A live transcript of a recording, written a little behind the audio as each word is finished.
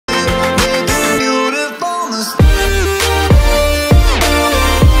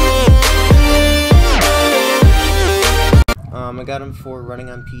I got him for running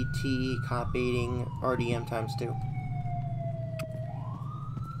on PT, cop baiting, RDM ×2.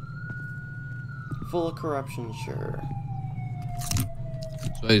 Full of corruption, sure.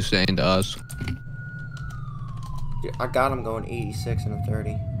 That's what he's saying to us. Yeah, I got him going 86 and a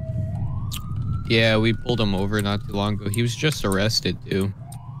 30. Yeah, we pulled him over not too long ago. He was just arrested, too.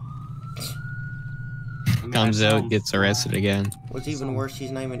 Comes out, gets arrested again. What's even worse,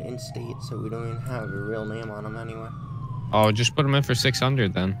 he's not even in state, so we don't even have a real name on him anyway. Oh, just put him in for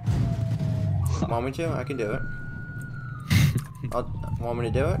 600 then. Want me to? I can do it. Want me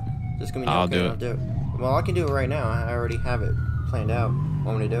to do it? Just give me I'll okay, do it. I'll do it. Well, I can do it right now. I already have it planned out.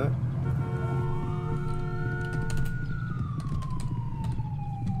 Want me to do it?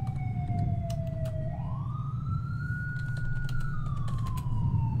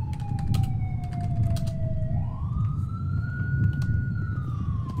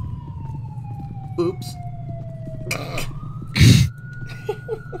 Oops.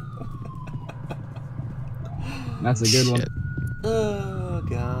 That's a good one. Oh,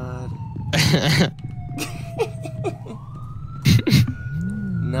 God.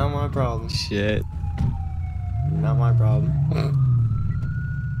 Not my problem. Shit. Not my problem.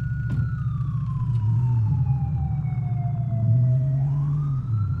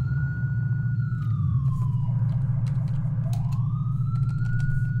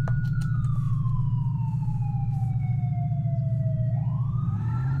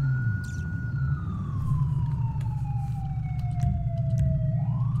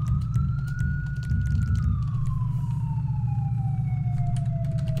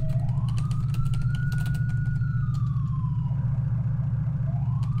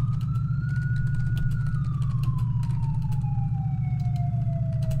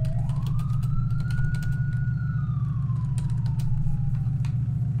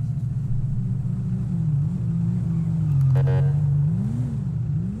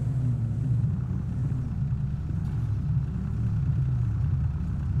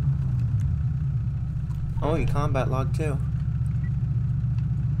 Oh, you combat log too.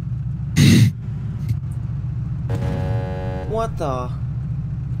 What the?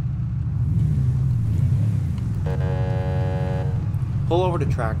 Pull over the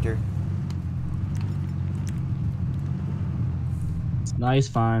tractor. No, he's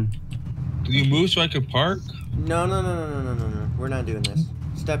fine. Can you move so I can park? No. We're not doing this.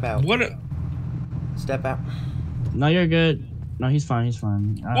 Step out. What? Step out. No, you're good. No, he's fine. He's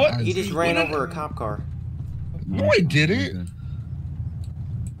fine. What? He just ran over a cop car. No, I didn't.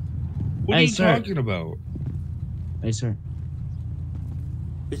 What are you talking about? Hey, sir.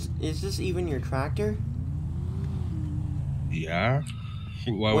 Is this even your tractor? Yeah.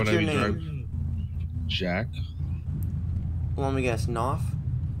 Why What's would I your be name? driving? Jack. Let me guess. Knopf?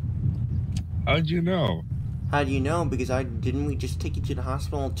 How'd you know? How do you know? Because didn't we just take you to the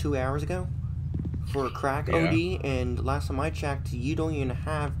hospital 2 hours ago for a crack Yeah. OD? And last time I checked, you don't even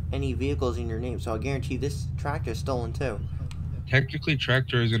have any vehicles in your name. So I guarantee this tractor is stolen too. Technically,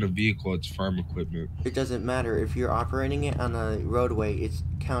 tractor isn't a vehicle; it's farm equipment. It doesn't matter if you're operating it on a roadway. It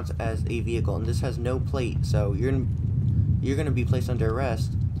counts as a vehicle, and this has no plate. So you're gonna be placed under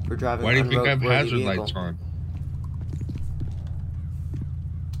arrest for driving. Why do you think I have unroadworthy hazard vehicle. lights on?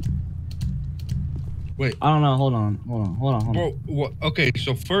 Wait. I don't know. Hold on. Well, okay,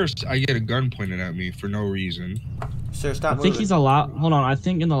 so first I get a gun pointed at me for no reason. Sir, stop I moving. think he's allowed. Hold on. I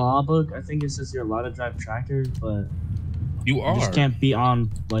think in the law book, I think it says you're allowed to drive tractors, but you just can't be on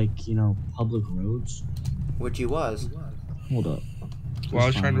public roads. Which he was. Hold up. Well, I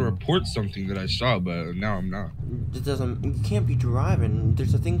was trying to report something that I saw, but now I'm not. It doesn't. You can't be driving.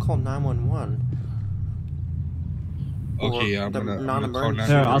 There's a thing called 911. Okay, yeah, I'm gonna call 911.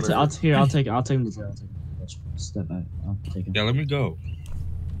 Here, I'll take him to jail. Step back. I'll take him. Yeah, let me go.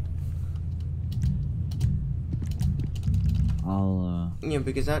 Yeah,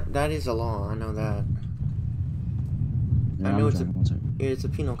 because that is a law. I know that. Yeah, I know it's a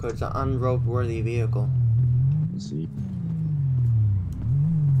penal code. It's an unroadworthy vehicle. Let's see.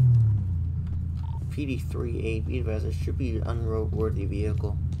 PD38 advisor, it should be an unroadworthy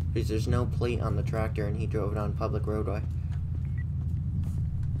vehicle because there's no plate on the tractor and he drove it on public roadway.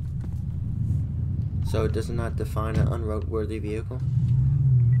 So it does not define an unroadworthy vehicle.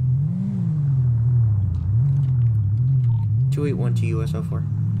 2812 US04.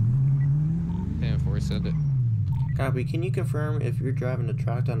 10-4, send it. Copy. Can you confirm if you're driving a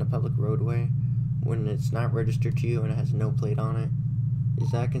tractor on a public roadway when it's not registered to you and it has no plate on it?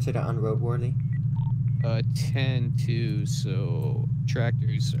 Is that considered unroadworthy? 10-2, so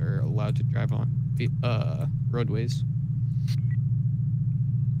tractors are allowed to drive on roadways.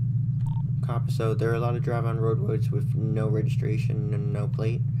 Copy. So they're allowed to drive on roadways with no registration and no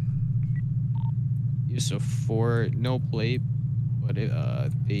plate. Use of 4, no plate, but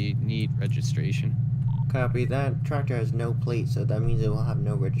they need registration. Copy. That tractor has no plate, so that means it will have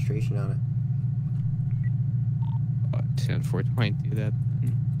no registration on it. 10-420 do that.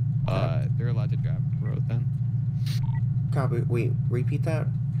 They're allowed to drive on the road then. Copy. Wait, repeat that?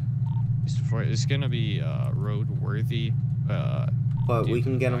 It's gonna be roadworthy. But we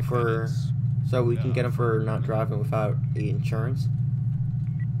can get them for, so we can get them for not driving without the insurance.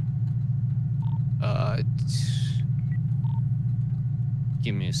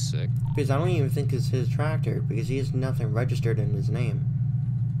 Give me a sec. Because I don't even think it's his tractor, because he has nothing registered in his name.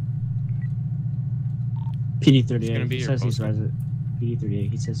 PD38. Be He your says he's postal. PD38.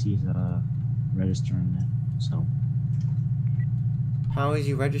 He says he's registering it. So How is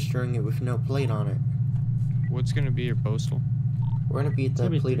he registering it with no plate on it? What's gonna be your postal? We're gonna beat the It's gonna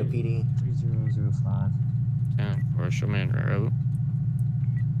be plate of PD. 3005. 10-4, show me in road.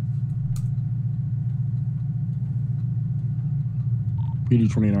 PD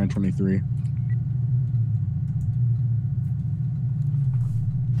 2923.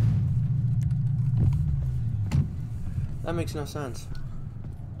 That makes no sense.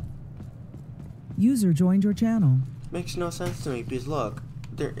 User joined your channel. Makes no sense to me because look,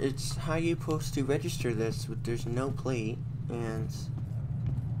 it's how you supposed to register this with there's no plate, and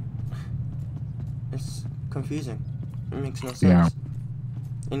it's confusing. It makes no sense. Yeah.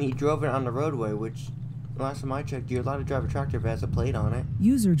 And he drove it on the roadway, which last time I checked, you're allowed to drive a tractor if it has a plate on it.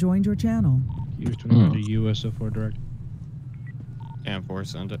 User joined your channel. Use 29 to USO4 direct. 10-4,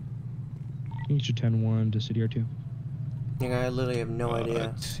 send it. Use your 10-1 to City R2. Like, I literally have no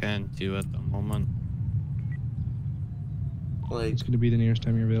idea. 10-2 at the moment. Like, It's going to be the nearest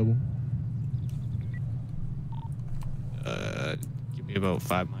time you're available. Give me about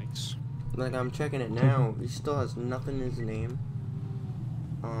 5 mics. like I'm checking it now. He still has nothing in his name.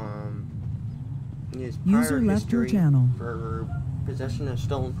 He has prior User left your history channel. for possession of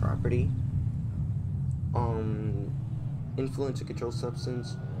stolen property. Influence of controlled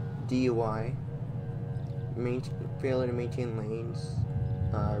substance, DUI, failure to maintain lanes,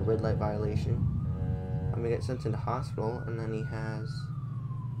 red light violation. I'm gonna get sent into hospital, and then he has.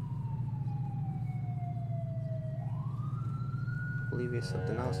 I believe he has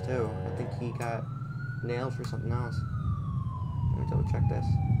something else too. I think he got nailed for something else. Let me double check this.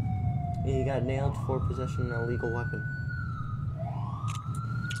 Yeah, he got nailed for possession of an illegal weapon.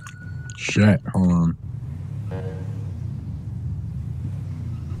 Shit, hold on. I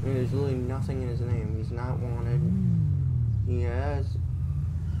mean, there's literally nothing in his name. He's not wanted. He has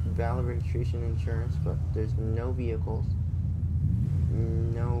valid registration insurance, but there's no vehicles.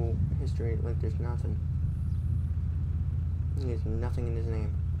 No history, like there's nothing. He has nothing in his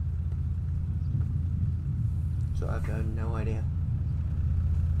name. So I've got no idea.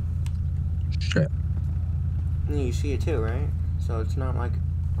 Shit. And you see it too, right? So it's not like,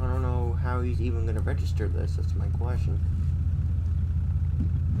 I don't know how he's even gonna register this, that's my question.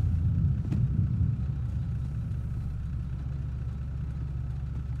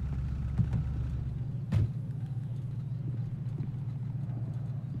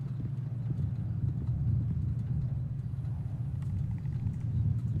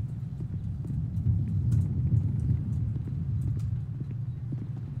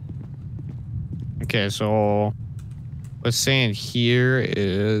 Okay, so what's saying here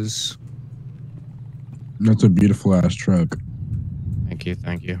is. That's a beautiful ass truck. Thank you,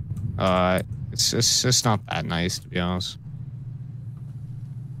 thank you. It's just not that nice, to be honest.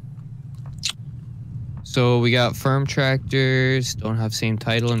 So we got firm tractors, don't have same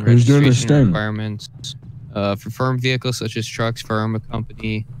title and Who's doing this registration thing? requirements. For firm vehicles such as trucks, firm a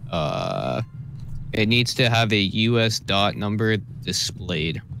company, it needs to have a US dot number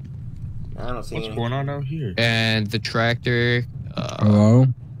displayed. I don't see What's any. going on out here? And the tractor Hello?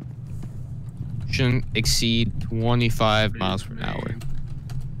 shouldn't exceed 25 miles per hour.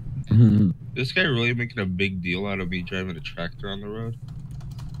 This guy really making a big deal out of me driving a tractor on the road.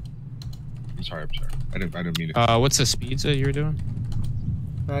 I'm sorry. I didn't mean it. What's the speeds that you're doing?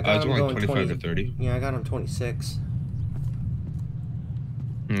 I I got was him going going 25 to 30. Yeah, I got him 26.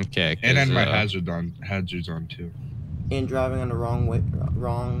 Okay. And then 'cause, my hazards on too. And driving on the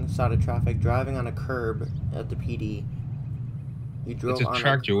wrong side of traffic, driving on a curb at the PD. You drove It's a on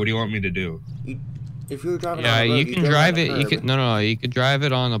tractor. What do you want me to do? If you were driving Yeah, on the road, you can drove drive on a it. You curb. can no. You could drive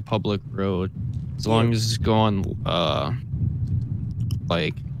it on a public road, as long as it's going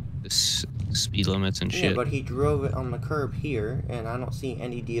like this speed limits and Yeah, shit. but he drove it on the curb here, and I don't see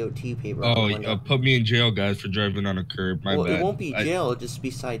any DOT paper on Oh, the window. put me in jail, guys, for driving on a curb. My Well, bad. it won't be jail, it'll just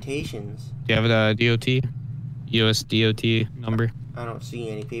be citations. Do you have the DOT? US DOT number? I don't see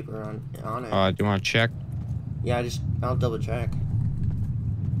any paper on it. Do you want to check? Yeah, I'll double check.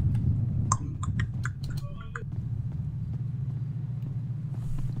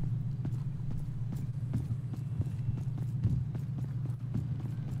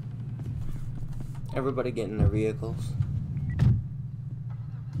 Everybody get in their vehicles.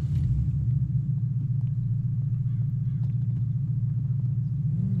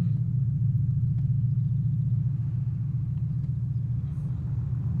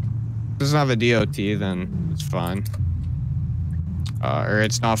 If it doesn't have a DOT, then it's fine. Or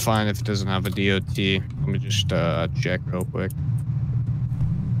it's not fine if it doesn't have a DOT. Let me just check real quick.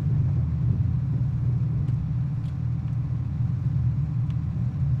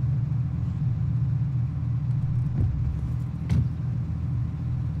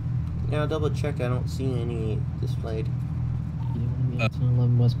 Yeah, I'll double check. I don't see any displayed.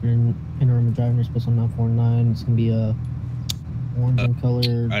 1011 Western Panorama Driver, special 949. It's gonna be a orange in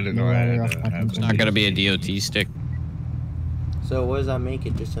color. I didn't know I had It's not gonna be a DOT stick. So what does that make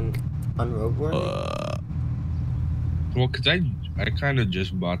it? Just an unroadworthy? Well, cause I kind of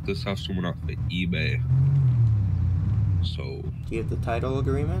just bought this off someone off of eBay. So Do you have the title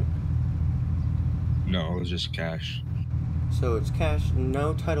agreement? no, it was just cash. So it's cash,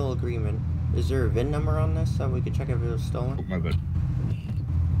 no title agreement. Is there a VIN number on this so we could check if it was Oh, stolen? my bad.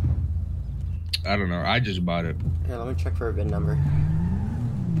 I don't know. I just bought it. Here, let me check for a VIN number.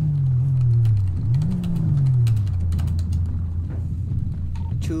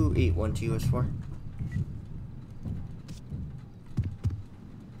 $2812 US 4.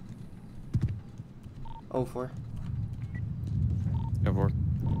 Oh 4. Go for it.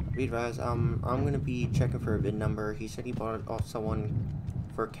 Be advised, I'm gonna be checking for a VIN number. He said he bought it off someone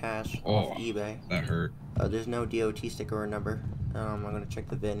for cash off eBay. That hurt. There's no DOT sticker or number. I'm gonna check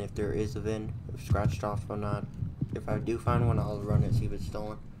the VIN if there is a VIN. If scratched off or not. If I do find one, I'll run it, see if it's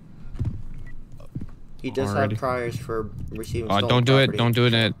stolen. He does have Alrighty. priors for receiving stolen Don't do it. property. Don't do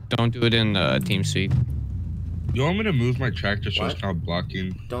it. Don't do it in TeamSpeak. You want me to move my tractor so What? it's not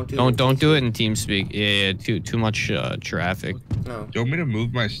blocking? Don't do Don't do it in TeamSpeak. Yeah, too much traffic. No. Do you want me to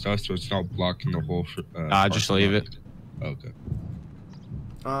move my stuff so it's not blocking the whole? Just parking leave lot? it. Okay.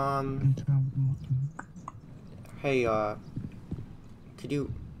 Hey, could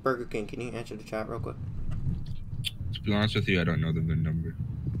you, Burger King, can you answer the chat real quick? To be honest with you, I don't know the VIN number.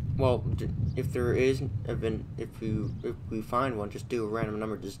 Well, if there is a VIN, if we find one, just do a random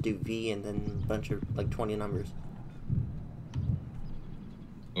number. Just do V and then a bunch of like 20 numbers.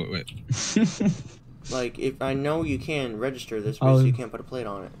 Oh wait. Like, if I know you can register this, but you can't put a plate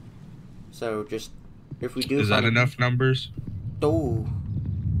on it. So just if we do. Is that enough numbers? Oh,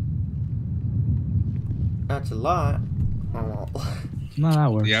 that's a lot. Oh. No,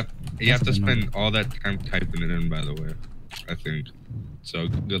 that works. You have to spend all that time typing it in. By the way, I think. So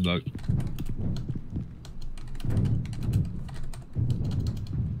good luck.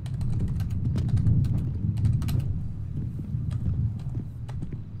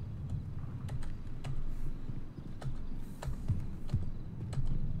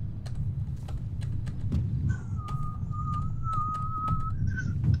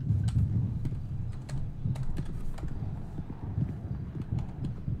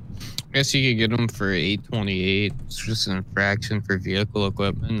 I guess you could get them for $828. It's just an infraction for vehicle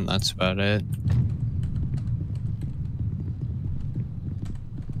equipment. And that's about it.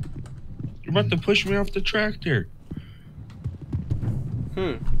 You're about to push me off the tractor.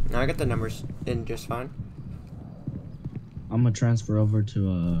 Now I got the numbers in just fine. I'm gonna transfer over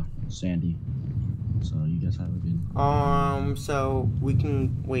to Sandy. So you guys have a good. So we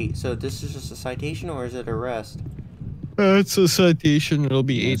can wait. So this is just a citation, or is it arrest? It's a citation. It'll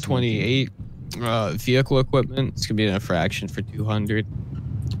be $828. Vehicle equipment. It's gonna be an infraction for $200.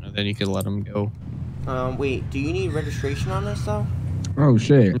 And then you can let them go. Wait. Do you need registration on this though? Oh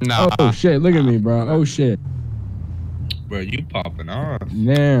shit. Nah. Oh shit. Look at me, bro. Oh shit. Bro, you popping off.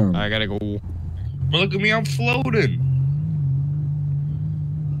 Damn. I gotta go. Bro, look at me. I'm floating.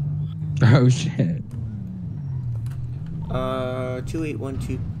 Oh shit.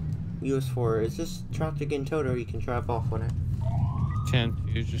 2812 US 4. Is this traffic getting towed, or you can drive off with it?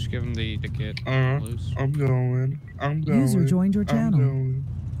 10-2. Just give them the ticket. Loose. I'm going. User joined your channel. going.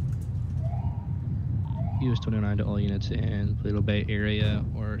 US 29 to all units in Toledo Bay area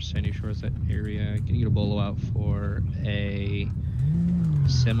or Sandy Shores that area. Can you get a bolo out for a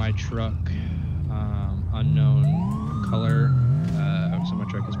semi truck, unknown color, drugs on my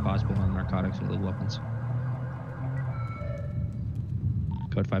truck as possible, home narcotics and illegal weapons.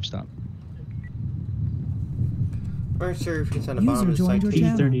 Code 5 stop. Alright, sir, if you can send a User bottom joined your citation.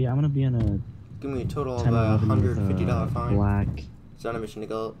 channel. 30. I'm gonna be in a Give me a total of 1011 with $150 a fine. black It's not a mission to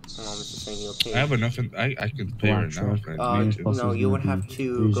go. Mr. Saying you'll pay. I have enough. I can pay black right now truck. if I Uh, need to. no, you would have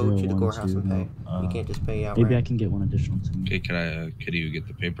to go to the courthouse and pay. You can't just pay outright. Maybe I can get one additional to me. Okay, could you get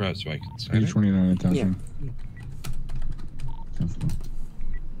the paper out so I can sign Page it? 29 attention. There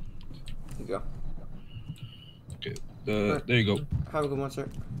you go. Okay, there you go. Have a good one, sir.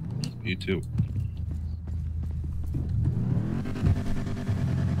 You too.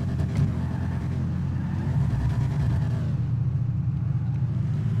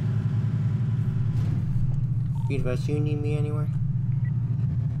 Be advised, do you need me anywhere?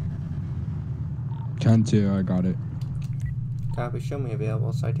 10-2, I got it. Copy, show me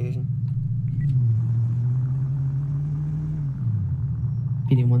available citation.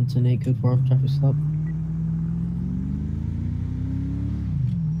 PD 110 code 4 traffic stop.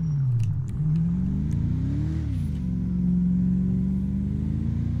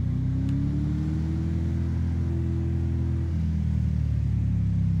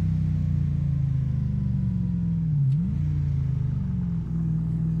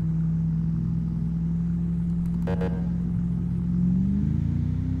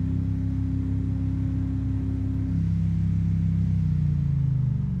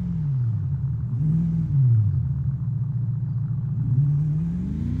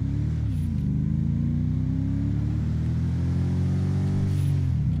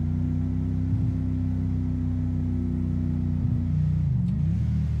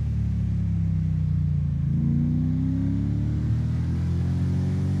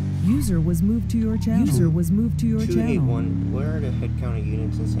 User was moved to your channel. User was moved to your channel. 281, where are the head count of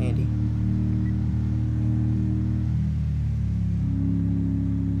units in Sandy?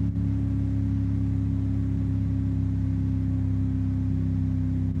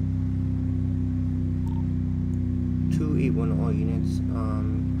 All units.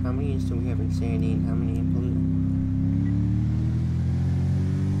 How many units do we have in Sandy and how many in Blue?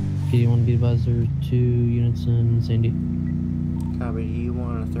 PD1 be advised there are 2 units in Sandy. Copy, do you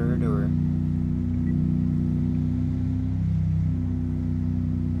want a third or?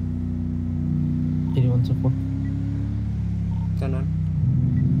 PD1 10-4. 10-9.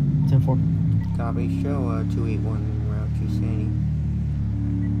 10-4. Copy, show 281 en route to Sandy.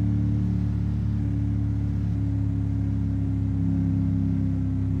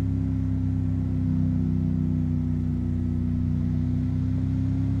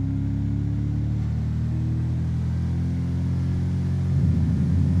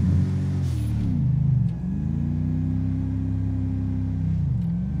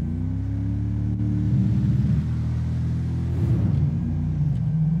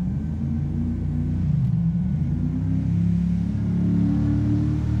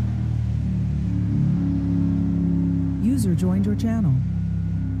 User joined your channel.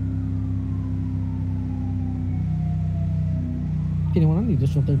 PD1 on the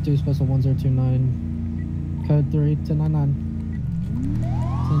additional 32 special 1029 code 3 1099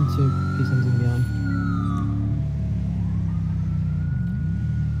 10-2 P7s and beyond.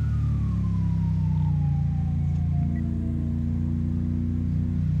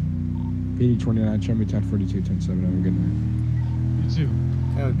 PD 29, show me 1042, 10-7. Have a good night. You too.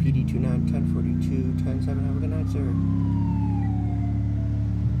 PD 29, 1042, 10-7. Have a good night, sir.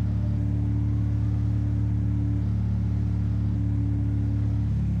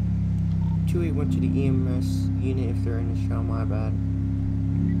 Went to the EMS unit if they're in the shell, my bad.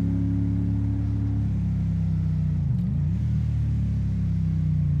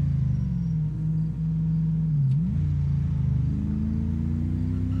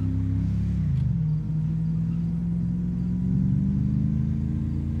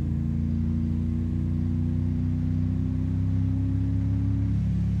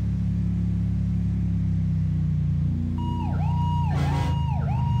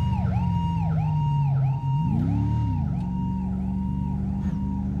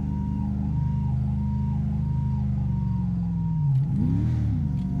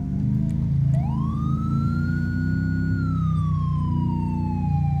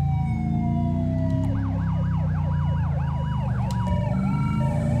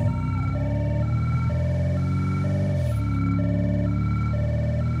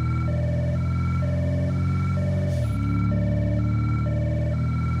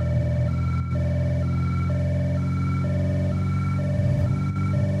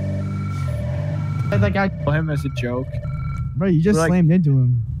 That guy told him as a joke. Bro, you just Like- slammed into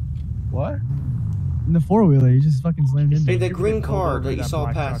him. What? in the 4-wheeler. You just fucking slammed into Hey, it. the green car that you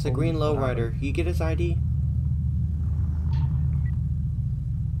saw pass, the green lowrider. You get his ID?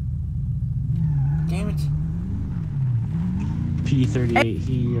 Damn it. PD38,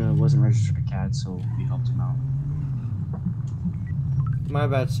 he wasn't registered to CAD, so we helped him out. My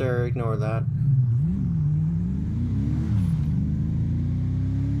bad, sir. Ignore that.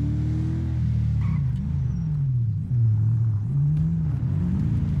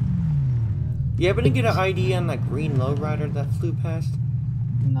 You happen to get an ID on that green lowrider that flew past?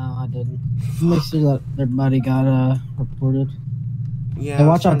 No, I didn't. Make sure that their buddy got reported. Yeah. Hey,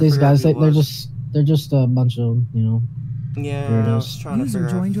 watch out, these guys. They're just a bunch of, you know. Yeah, weirdos. I was trying to figure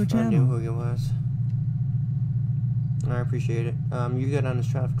out if I knew who he was. I appreciate it. You good on this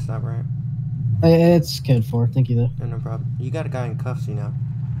traffic stop, right? It's code 4. Thank you, though. Yeah, no problem. You got a guy in cuffs, you know.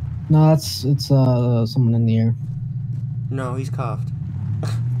 No, it's someone in the air. No, he's cuffed.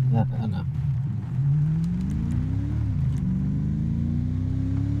 Yeah, I know.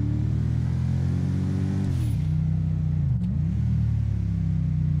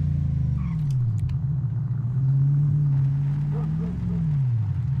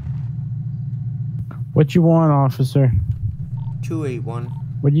 What you want, officer? 281.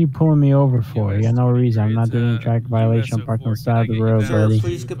 What are you pulling me over for? You got no reason. I'm not doing a traffic violation. I'm parked on the side of the road, buddy.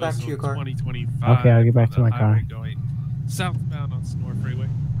 Please get back to your car. Okay, I'll get back to my car. Southbound on Snore Freeway.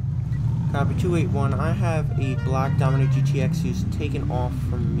 Copy 281. I have a black Domino GTX who's taken off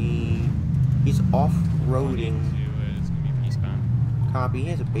from me. He's off-roading. Copy. He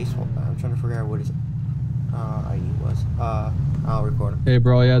has a baseball bat. I'm trying to figure out what his ID was. I'll record him. Hey,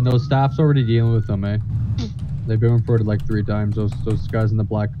 bro. Yeah, no, staff's already dealing with them, eh? They've been reported like 3 times. Those guys in the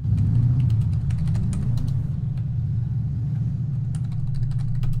black.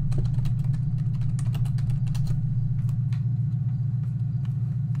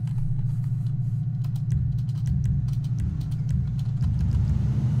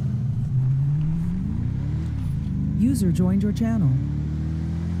 User joined your channel.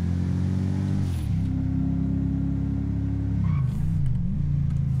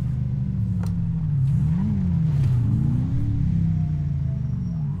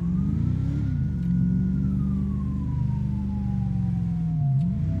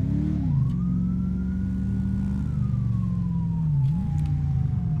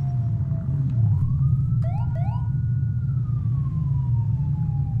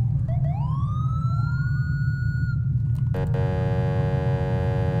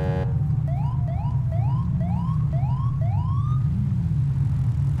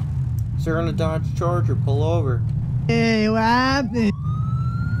 Sir, in a Dodge Charger, pull over. Hey, what happened?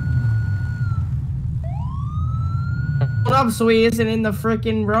 Hold up, so he isn't in the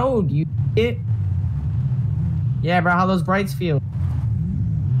freaking road, you it. Yeah, bro, how those brights feel?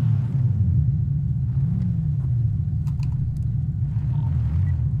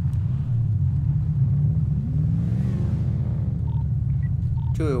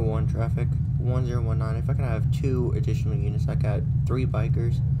 One traffic 1019. If I can have 2 additional units, I got 3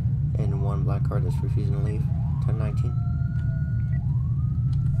 bikers and 1 black car that's refusing to leave. 1019.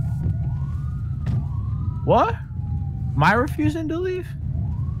 What? Am I refusing to leave?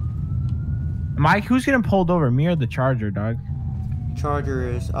 Mike, who's getting pulled over? Me or the Charger, dog? Charger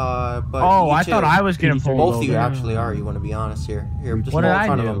is, but oh, I thought I was getting pulled over. Both of you actually are, you want to be honest here. Here, just what did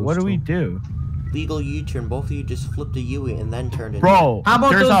I do? What do we do? Legal U-turn. Both of you just flipped a U and then turned it. Bro, how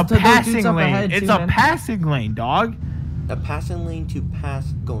about there's a passing lane. Ahead, it's a passing lane, dog. A passing lane to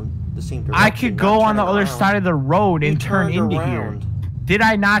pass going the same direction. I could go on the other side of the road and turn into around. Here. Did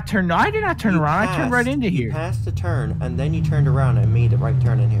I not turn? No, I did not turn around. I turned right into here. You passed the turn and then you turned around and made the right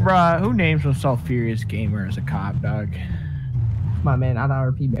turn in here. Bruh, who names himself Furious Gamer as a cop, dog? My man, out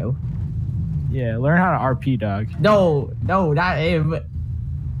of RP, bro. Yeah, learn how to RP, dog. No, not him.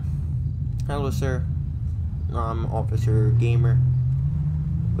 Hello, sir. I'm Officer Gamer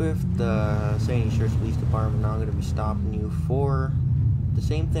with the Sandy Shores Police Department. Now I'm going to be stopping you for the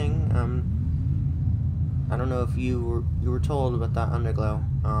same thing. I don't know if you were told about that underglow.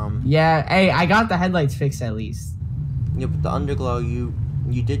 Yeah, hey, I got the headlights fixed at least. Yeah, but the underglow, you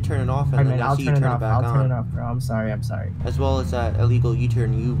did turn it off, and then I see you turn it back on. I'll turn it off, bro. I'm sorry. As well as that illegal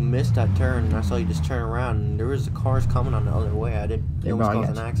U-turn, you missed that turn, and I saw you just turn around, and there was cars coming on the other way. It almost caused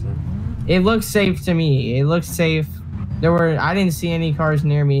an accident. It looks safe to me. It looks safe. I didn't see any cars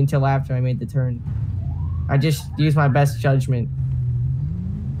near me until after I made the turn. I just used my best judgment.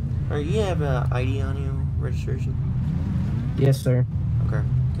 Alright, you have an ID on you, registration? Yes, sir. Okay,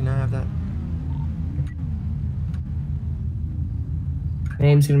 can I have that?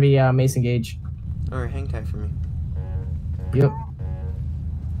 Name's gonna be Mason Gage. Alright, hang tight for me. Yep.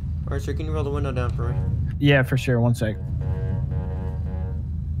 Alright, sir, can you roll the window down for me? Yeah, for sure. 1 sec.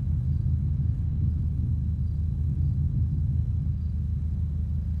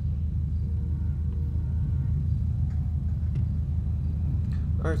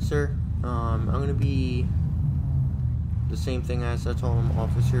 Alright, sir. I'm gonna be the same thing as I told him,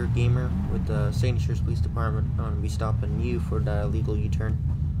 Officer Gamer with the St. Shores Police Department. I'm gonna be stopping you for the illegal U-turn.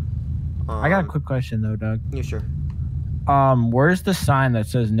 I got a quick question though, Doug. Yeah, sure. Where's the sign that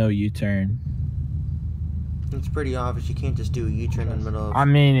says no U-turn? It's pretty obvious. You can't just do a U-turn in the middle of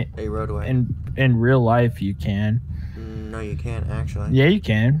a roadway. In real life, you can. No, you can't, actually. Yeah, you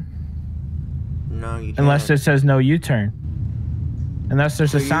can. No, you can't. Unless it says no U-turn. Unless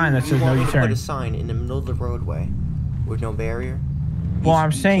there's a sign that says no You U-turn. put a sign in the middle of the roadway with no barrier. Well,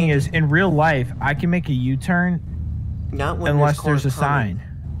 I'm saying is, in real life, I can make a U-turn not when unless there's a sign.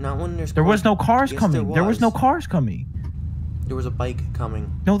 Not when there's There was no cars Yes, coming. There was no cars coming. There was a bike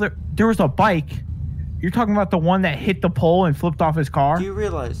coming. No, there was a bike. You're talking about the one that hit the pole and flipped off his car? Do you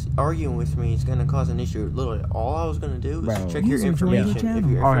realize arguing with me is going to cause an issue? Literally, all I was going to do is check your User joined your information. If channel.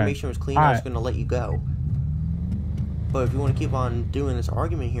 your information was clean, I was Alright. going to let you go. But if you want to keep on doing this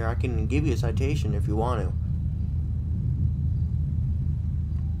argument here, I can give you a citation if you want to.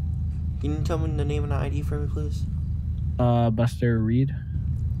 Can you tell me the name and the ID for me, please? Buster Reed.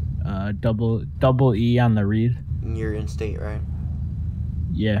 Double E on the Reed. You're in state, right?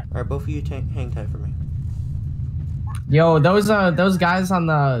 Yeah. Alright, both of you hang tight for me. Yo, those guys on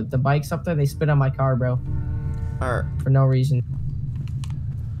the bikes up there, they spit on my car, bro. Alright. For no reason.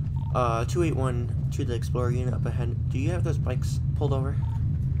 281 to the Explorer unit up ahead. Do you have those bikes pulled over?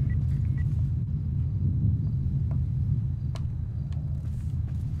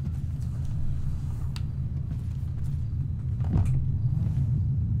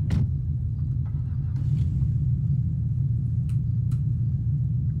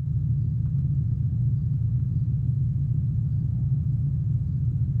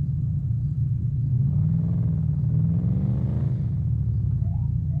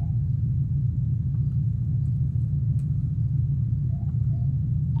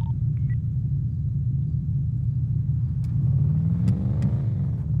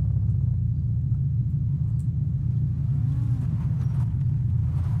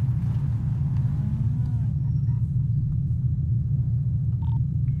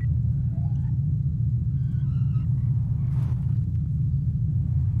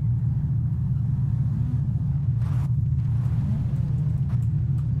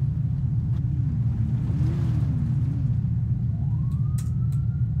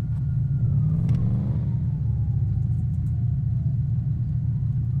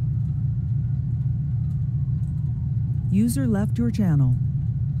 User left your channel.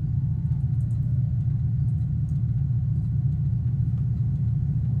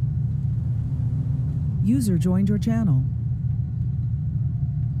 User joined your channel.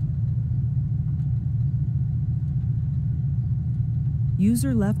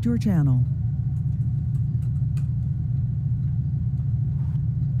 User left your channel.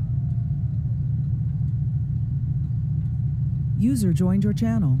 User joined your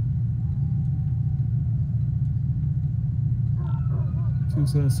channel.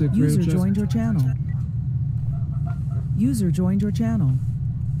 276 User joined your channel. User joined your channel.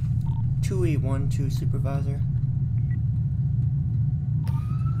 2812 supervisor.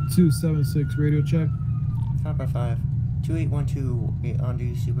 276 radio check. 5x5. 2812 on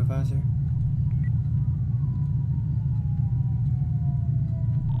duty supervisor.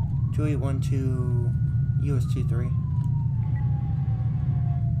 2812 US 23.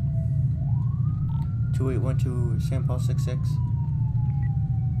 2812 San Paul 66.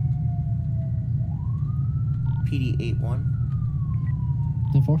 PD 81.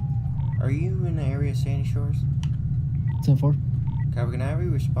 10-4. Are you in the area of Sandy Shores? 10-4. Okay, we're gonna have you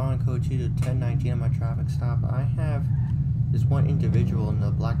respond code 2 to 1019 on my traffic stop. I have this one individual in the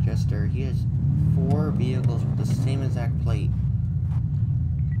black Jester. He has 4 vehicles with the same exact plate.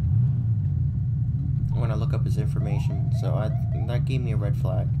 When I look up his information, so that gave me a red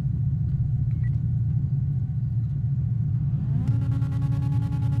flag.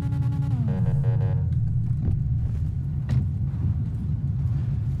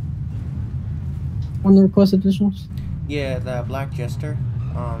 On the request additionals? Yeah, the black Jester,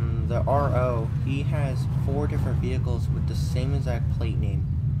 the RO, he has 4 different vehicles with the same exact plate name.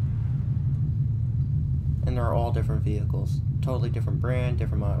 And they're all different vehicles. Totally different brand,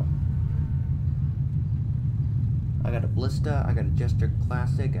 different model. I got a Blista, I got a Jester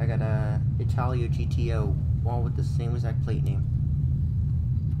Classic, I got a Italia GTO, all with the same exact plate name.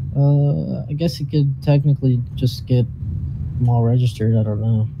 I guess you could technically just get them all registered. I don't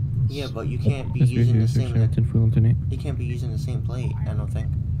know. Yeah, but you can't be using the same. You can't be using the same plate. I don't think.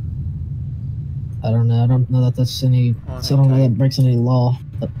 I don't know. I don't know that that's any. On So I don't know that breaks any law.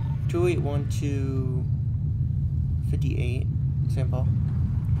 But 281258 St. Paul.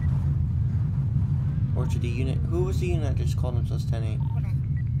 Or to the unit. Who was the unit that just called themselves 10-8?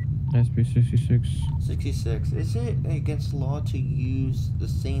 SB 66. 66. Is it against law to use the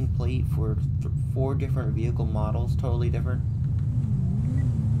same plate for 4 different vehicle models, totally different?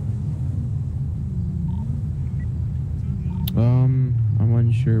 I'm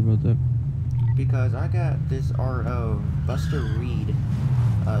unsure about that. Because I got this RO, Buster Reed,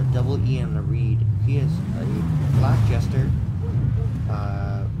 double E on the Reed. He is a black Jester,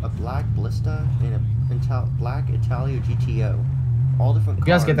 a black Blista, and a black Italio GTO. All different cars.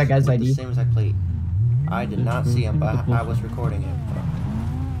 You guys get that guy's with ID? the same exact plate. I did not see him, but I was recording it.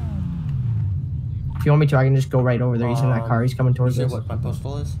 If you want me to, I can just go right over there using that car. He's coming towards you us. say what my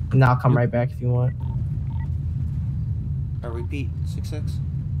postal is? And I'll come right back if you want. I repeat, 66?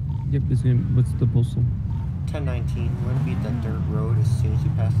 Yep, what's the postal? 1019. We're gonna beat that dirt road as soon as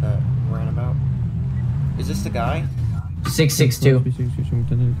you pass that roundabout. Is this the guy? 662.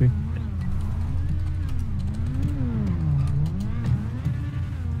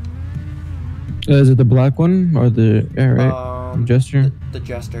 Is it the black one or the Jester? The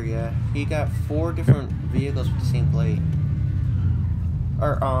Jester, yeah. He got 4 different vehicles with the same plate.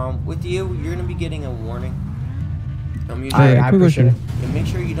 Or with you, you're gonna be getting a warning. I appreciate it. And make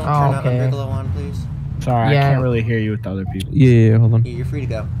sure you don't turn out Unbigelow on, please. Sorry, I can't really hear you with other people. Yeah, hold on. Yeah, you're free to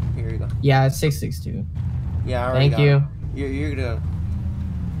go. Here you go. Yeah, it's 662. Yeah, I already Thank got you. it. You're gonna.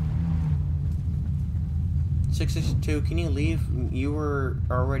 662. Can you leave? You were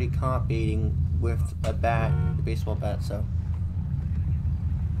already comp baiting with a bat, a baseball bat. So.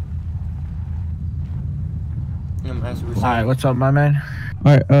 As we were saying. Alright, what's up, my man?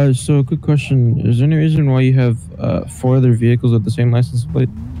 Alright, so quick question. Is there any reason why you have 4 other vehicles with the same license plate?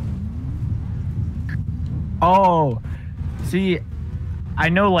 Oh, see, I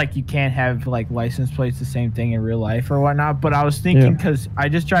know like you can't have like license plates the same thing in real life or whatnot, but I was thinking because I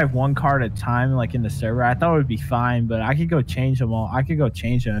just drive one car at a time, like in the server. I thought it would be fine, but I could go change them all. I could go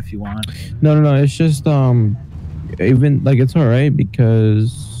change them if you want. No. It's just even like it's all right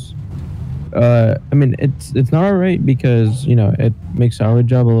because I mean it's not all right because it makes our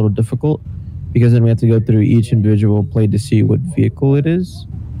job a little difficult because then we have to go through each individual plate to see what vehicle it is.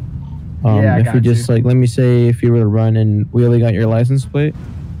 If we just like, let me say if you were to run and we only got your license plate,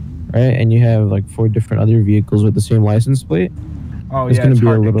 right, and you have like 4 different other vehicles with the same license plate, it's gonna be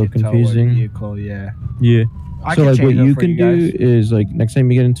a little confusing. Vehicle, yeah. So like what you can do is like next time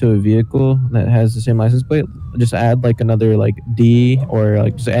you get into a vehicle that has the same license plate, just add like another like D or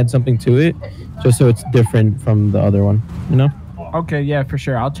like just add something to it, just so it's different from the other one. Okay, yeah, for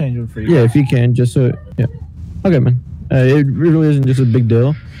sure. I'll change them for you. Yeah, if you can, just so Okay, man. It really isn't just a big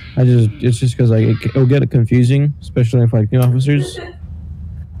deal. It's just because like it'll get confusing, especially for like new officers.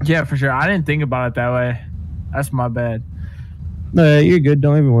 Yeah, for sure. I didn't think about it that way. That's my bad. No, you're good.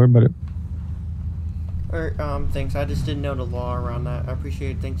 Don't even worry about it. Alright, thanks. I just didn't know the law around that. I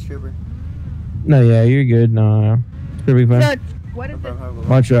appreciate it. Thanks, Trooper. No, yeah, you're good. No, it's gonna be fine. What is it?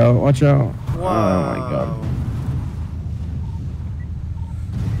 Watch out! Watch out! Wow. Oh my god.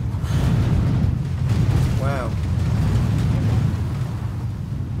 Wow.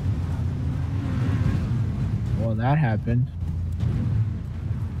 Well, that happened.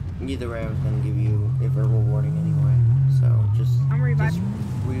 Either way, I was gonna give you a verbal warning anyway. So just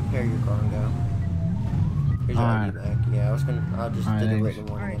repair your car and go. Here's your ID back. Yeah, I'll just do the written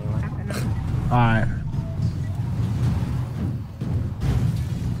warning anyway. Alright.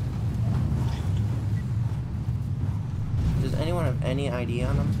 Does anyone have any ID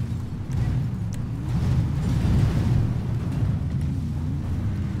on them?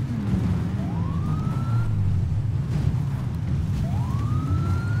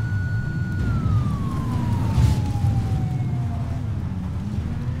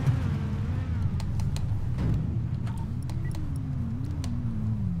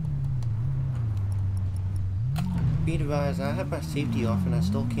 Be advised, I have my safety off and I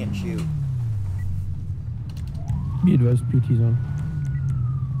still can't shoot. Be advised, PT's on.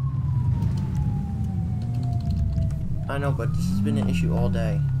 I know, but this has been an issue all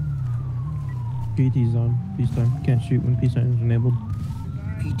day. PT's on. Peacetime. Can't shoot when peacetime is enabled.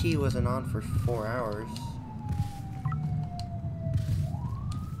 PT wasn't on for 4 hours.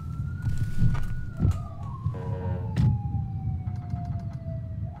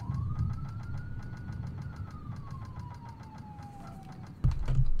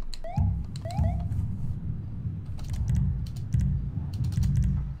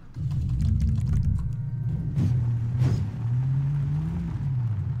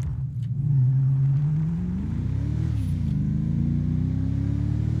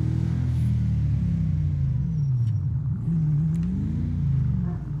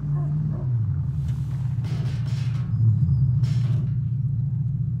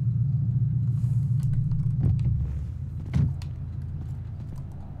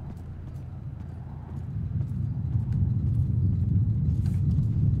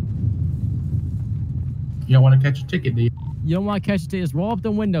 You don't want to catch a ticket, do you? You don't want to catch it. Just roll up the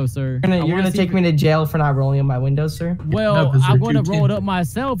window, sir. You're gonna take me to jail for not rolling up my windows, sir? Well, I'm gonna roll it up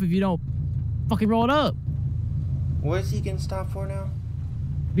myself if you don't fucking roll it up. What is he getting stopped for now?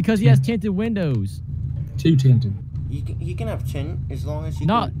 Because he has tinted windows. Too tinted. You can have tint as long as you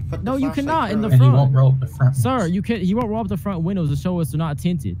No, can put the no, you flashlight cannot in the through front. it. And he won't roll up the front. Sir, you can. He won't roll up the front windows to show us they're not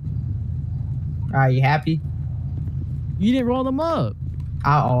tinted. Are you happy? You didn't roll them up.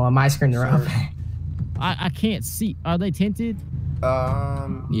 Oh, my screen are up. I can't see. Are they tinted?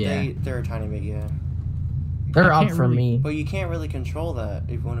 Yeah. They're a tiny bit, yeah. They're up for me. But you can't really control that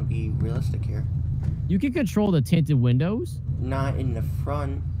if you want to be realistic here. You can control the tinted windows. Not in the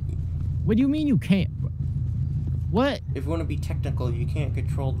front. What do you mean you can't? What? If you want to be technical, you can't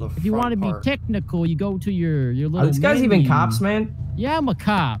control the front If you want to be part. technical, you go to your little. Are these guys even menu. cops, man? Yeah, I'm a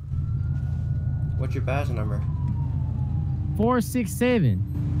cop. What's your badge number? 467.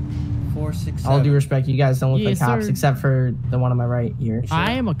 467. All due respect, you guys don't look Yes, like cops, sir. except for the one on my right here.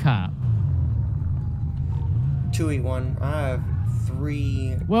 I am a cop. 281. I have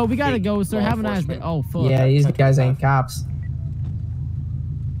 3. Well, we gotta fake go, sir. law Have a nice day. enforcement. Oh, fuck. Yeah, these guys ain't cops.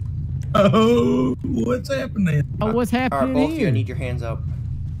 Oh, what's happening? Oh, what's Alright, happening both of you, here? I need your hands up.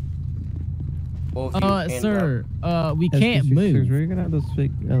 Both of you, hands sir, we SP66, can't move. We're gonna have those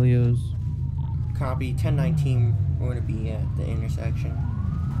fake LEOs. up. Copy 1019. We're going to be at the intersection.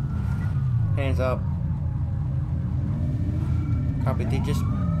 Hands up. Copy. They just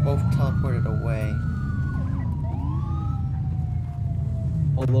both teleported away.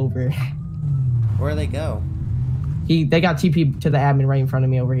 All over. Where'd they go? They got TP to the admin right in front of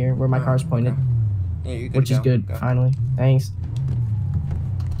me over here, where my car's pointed. Yeah, you're good. Which is good, finally. Thanks.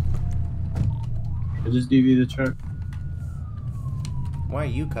 I just DV the truck. Why are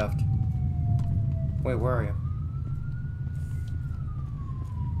you cuffed? Wait, where are you?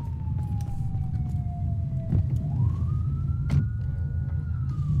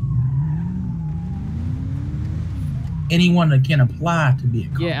 Anyone that can apply to be a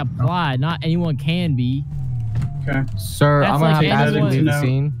cop. Yeah, apply. Not anyone can be. Okay. Sir, That's I'm gonna like have to anyone- leave the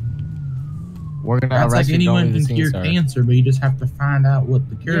scene. We're gonna That's arrest like you. Don't anyone leave can the scene, cure sir. cancer, but you just have to find out what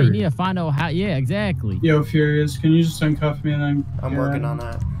the cure Yeah, you is. need to find out how. Yeah, exactly. Yo, Furious, can you just uncuff me and then... I'm working on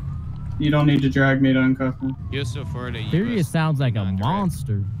that. You don't need to drag me to uncuff me. Yusuf for the Furious sounds like a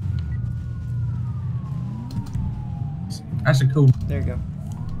monster. That's a cool. There you go.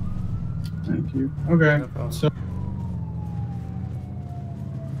 Thank you. Okay, so...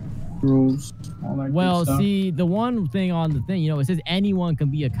 Rules, all that Well, good stuff. see, the one thing on the thing, it says anyone can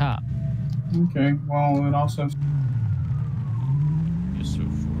be a cop. Okay, well, it also... Yusuf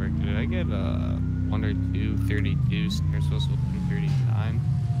for did I get 1 or 2 32s? There's also 39.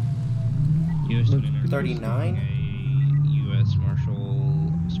 U.S. 39? U.S.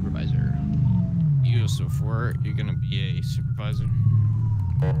 Marshal Supervisor. Yusuf for you're gonna be a supervisor.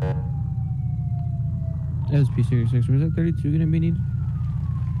 SP66, was that 32 gonna be needed?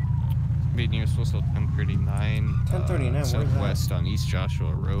 Being you're supposed to 1039. 1039, where's that? Southwest on East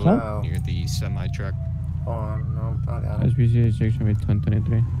Joshua Road Huh? near the semi truck. Oh, no, I got it. SP66 gonna be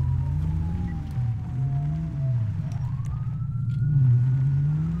 1023.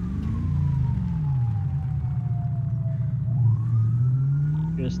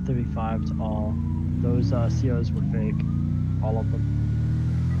 Just 35 to all. Those COs were fake. All of them.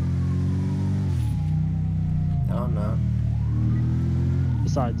 No, I'm not.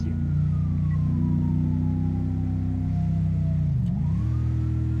 Besides you.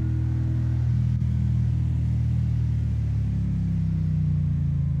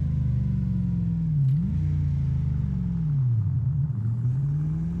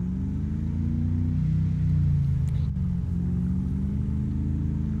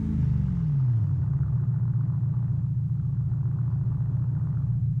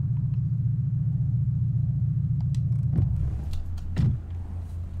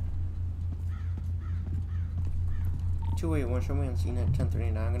 Wait, one show me on scene at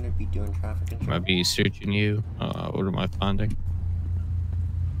 1039. I'm gonna be doing traffic control. Might be searching you. What am I finding?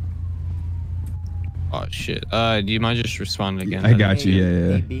 Oh shit. Do you mind just responding again? I got you.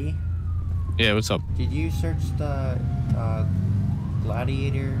 Yeah. AB, Yeah. What's up? did you search the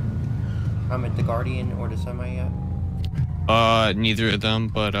Gladiator? The Guardian or the Semi yet? Neither of them,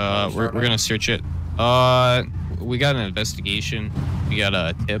 but we're gonna search it. We got an investigation. We got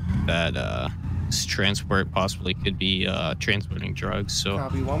a tip that this transport possibly could be transporting drugs. So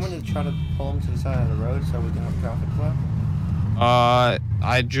Copy. Want me to try to pull them to the side of the road so we can have traffic flow?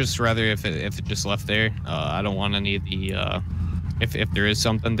 I'd just rather if it just left there. I don't want any of the if there is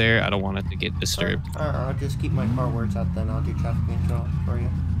something there, I don't want it to get disturbed. Alright, I'll just keep my car where it's at then. I'll do traffic control for you.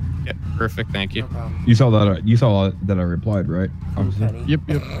 Yeah, perfect. Thank you. No problem. You saw that. You saw that I replied, right? Officer? Penny. Yep.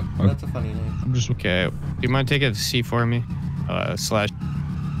 That's a funny name. I'm just okay. Do you mind taking a C for me? Slash.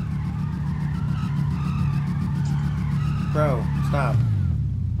 Bro, stop.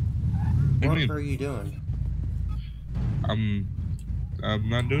 do you What mean? are you doing? I'm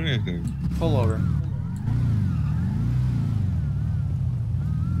not doing anything. Pull over.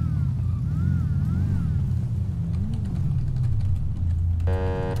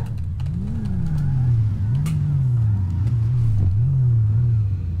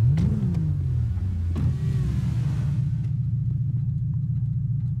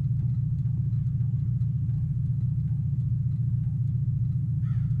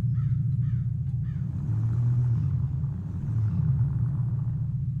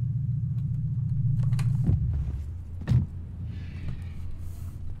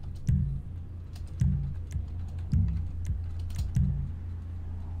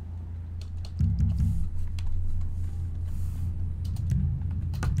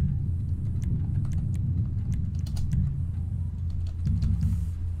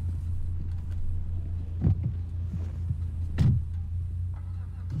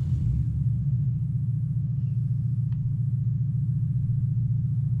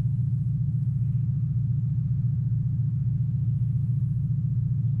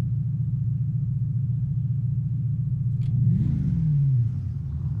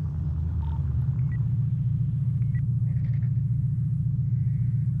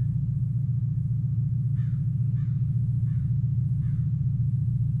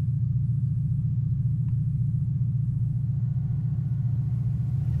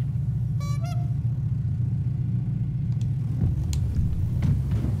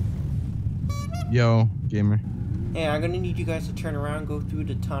 Yo, gamer. Hey, I'm gonna need you guys to turn around, go through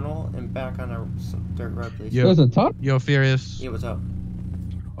the tunnel, and back on a dirt road, please. Yo, Furious. Yeah, what's up?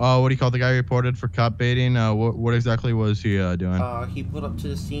 What do you call the guy reported for cop baiting? What exactly was he doing? He pulled up to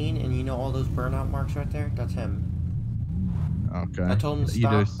the scene, and you know all those burnout marks right there? That's him. Okay. I told him to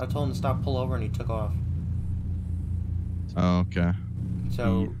stop. I told him to stop, pull over, and he took off. Oh, okay.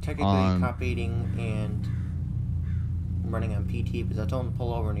 So technically, cop baiting and running on PT because I told him to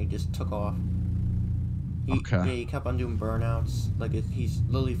pull over, and he just took off. Yeah, he kept on doing burnouts. Like he's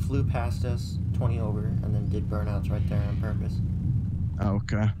literally flew past us, 20 over, and then did burnouts right there on purpose.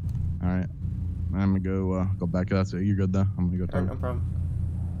 Okay. All right. I'm gonna go back to that. So you're good though. I'm gonna go. Alright, no problem.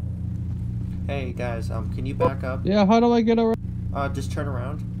 Hey guys, can you back up? Yeah, how do I get around? Just turn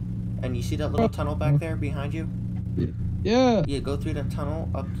around, and you see that little tunnel back there behind you? Yeah. Yeah, go through that tunnel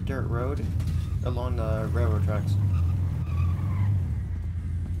up the dirt road, along the railroad tracks.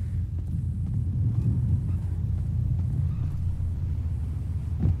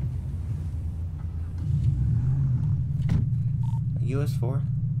 US4?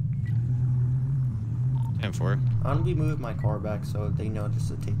 10-4. I'm gonna be moving my car back so they know just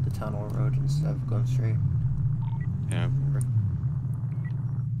to take the tunnel road instead of going straight. 10-4.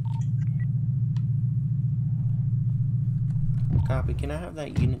 Copy. Can I have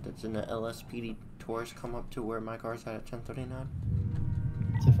that unit that's in the LSPD Taurus come up to where my car's at 1039?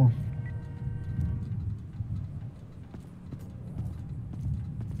 10-4.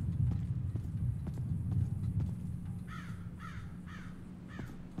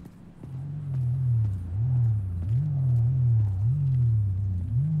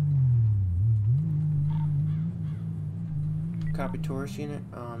 Copy Taurus unit.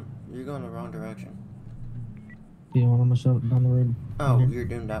 You're going the wrong direction. You want to shut it down the road? Oh, you're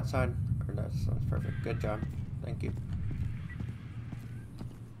doing that side? Or that's perfect. Good job. Thank you.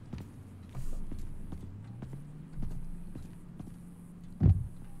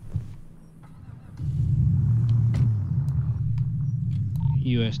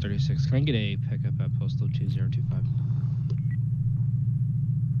 US 36. Can I get a pickup at postal 2025?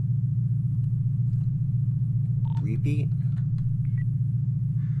 Repeat.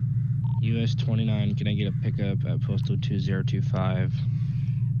 US 29. Can I get a pickup at postal 2025?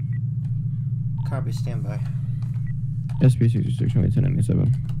 Copy. Standby. SP 66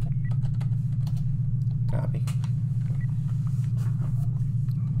 1097. Copy.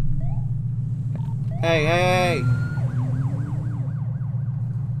 Hey, hey, hey!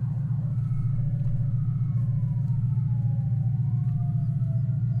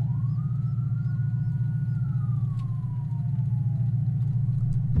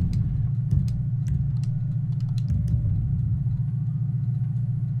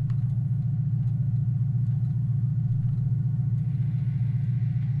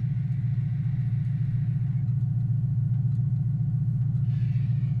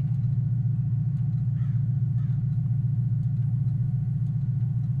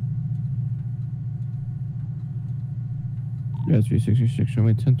 Yeah, 366, show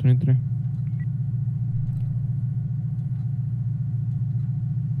me 1023.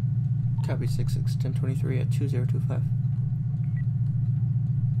 Copy 66 1023 at 2025.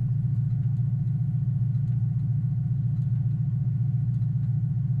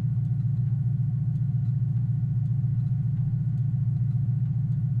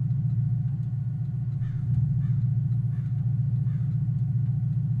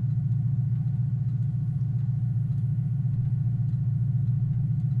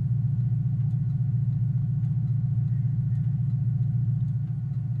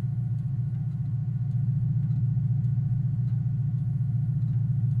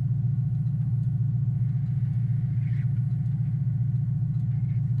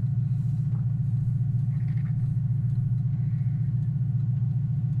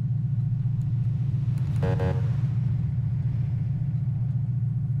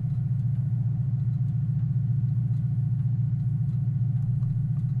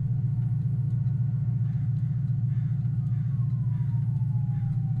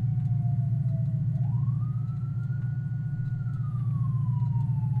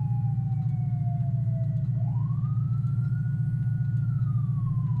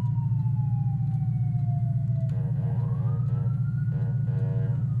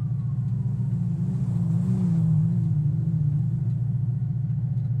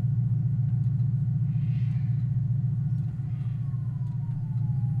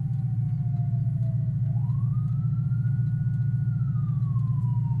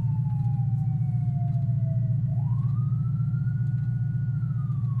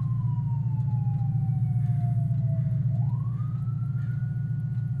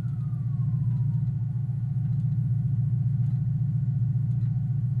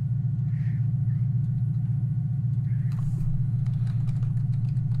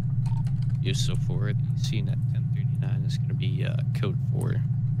 Use so for the scene at 1039 is going to be code 4.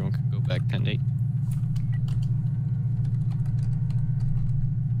 Everyone can go back 10-8.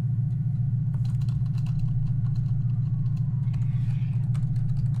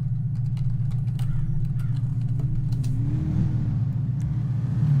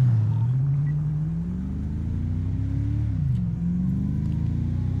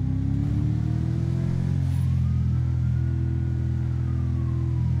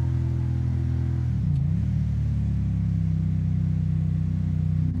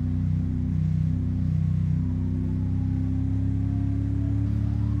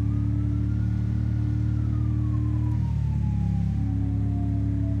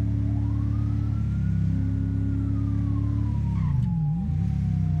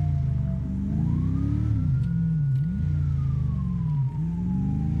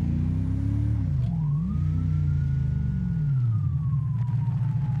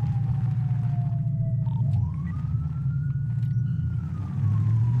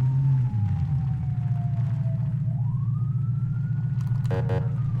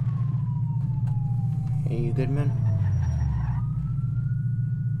 Hey, you good, man?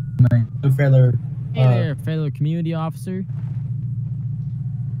 Fellow, Hey there, fellow community officer.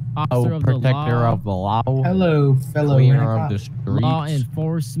 Officer of the protector law. of the law. hello, fellow Cleaner Renacop. of the streets. Law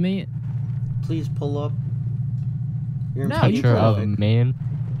enforcement. Please pull up. You're No, impeding you Toucher of traffic. man.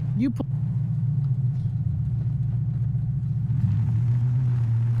 You put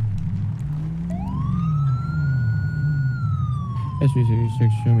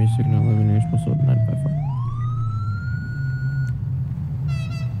SV66, show me signal 11, you're supposed to 954.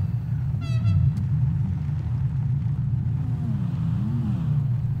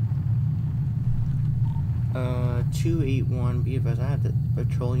 Uh, 281, be advised, I have the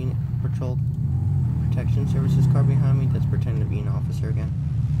patrol protection services car behind me that's pretending to be an officer again.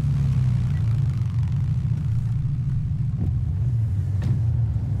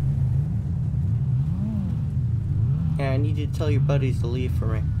 Yeah, I need you to tell your buddies to leave for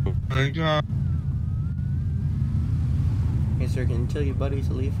me. My God. Hey, sir, can you tell your buddies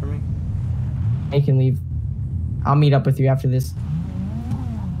to leave for me? I can leave. I'll meet up with you after this.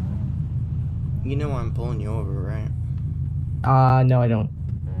 You know I'm pulling you over, right? No, I don't.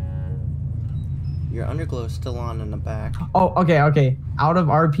 Your underglow's still on in the back. Oh, okay. Out of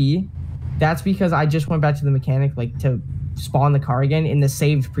RP, that's because I just went back to the mechanic, like, to spawn the car again, and the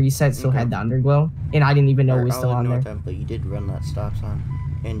saved preset still had the underglow, and I didn't even know it was still on there. That, but you did run that stop sign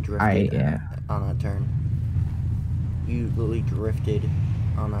and drifted on that turn. You literally drifted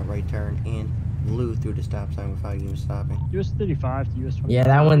on that right turn and blew through the stop sign without even stopping. US 35 to US 25. Yeah,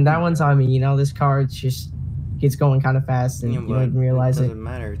 that one's on me. You know, this car, it's just gets going kind of fast, and you don't even realize it. It doesn't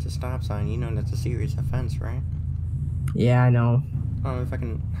matter. It's a stop sign. You know that's a serious offense, right? Yeah, I know. If I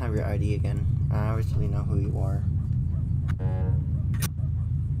can have your ID again. I obviously know who you are.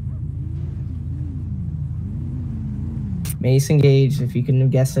 Mace engaged, if you couldn't have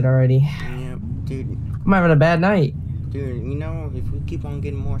guessed it already. Yep, dude. I'm having a bad night. Dude, you know, if we keep on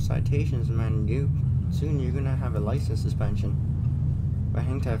getting more citations, man, soon you're gonna have a license suspension. By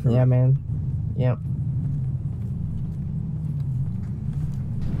hang tag for Yeah, me. man. Yep.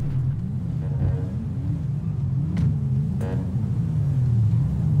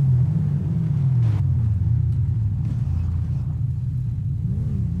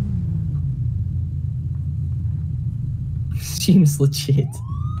 Seems legit.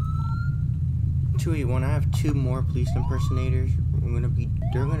 281, I have 2 more police impersonators.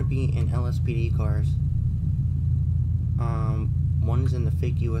 They're gonna be in LSPD cars. One's in the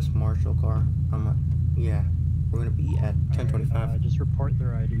fake U.S. Marshal car. Yeah, we're gonna be at 1025. Just report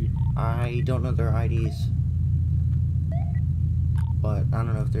their ID. I don't know their IDs, but I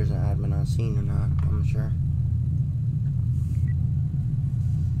don't know if there's an admin on scene or not. I'm not sure.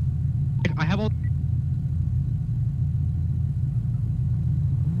 I have all.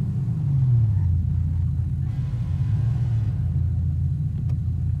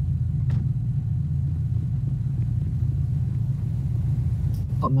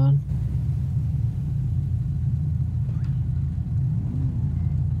 Oh, man.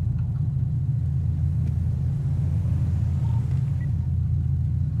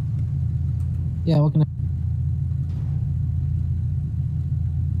 Yeah, what can I...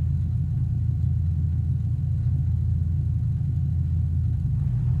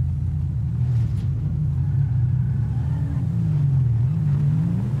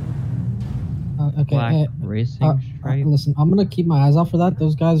 Okay. Black racing stripe. Listen, I'm gonna keep my eyes out for that.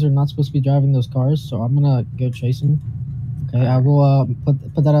 Those guys are not supposed to be driving those cars, so I'm gonna go chase them. Okay, I will put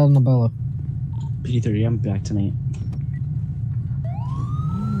that out on the bellow. PD30, I'm back tonight.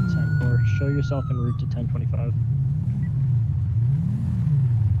 10-4, show yourself en route to 1025.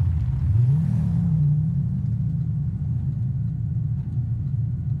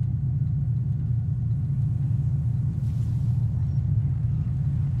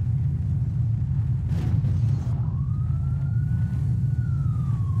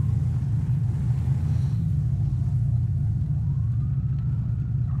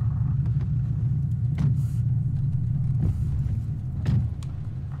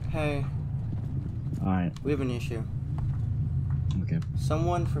 Hey. Alright. We have an issue. Okay.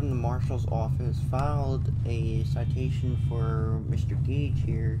 Someone from the marshal's office filed a citation for Mr. Gage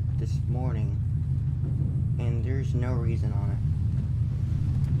here this morning, and there's no reason on it.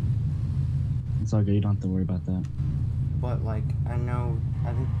 It's all good. You don't have to worry about that. But, like, I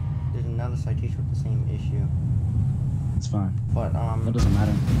think there's another citation with the same issue. It's fine. But, That doesn't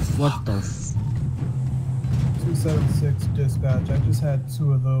matter. What the 276 dispatch. I just had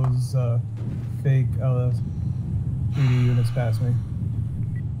 2 of those fake LSPD units pass me.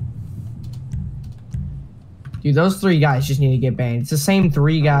 Dude, those 3 guys just need to get banned. It's the same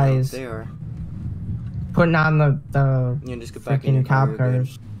 3 guys. They are. Putting on the Yeah, just get back in your freaking car, cop you're good.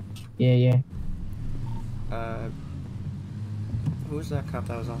 cars. Yeah. Who was that cop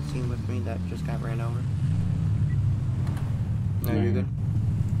that was on scene with me that just got ran over? No, you're good.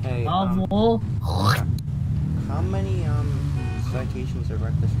 Hey, how many citations of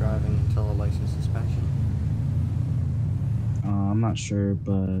reckless driving until a license suspension? I'm not sure,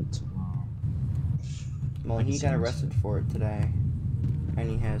 but Well, he got arrested for it today, and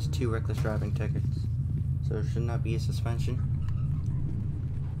he has 2 reckless driving tickets. So shouldn't that be a suspension?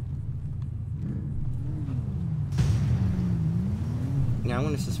 Yeah, I'm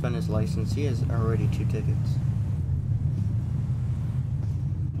gonna suspend his license. He has already 2 tickets.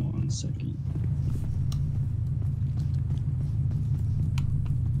 1 second.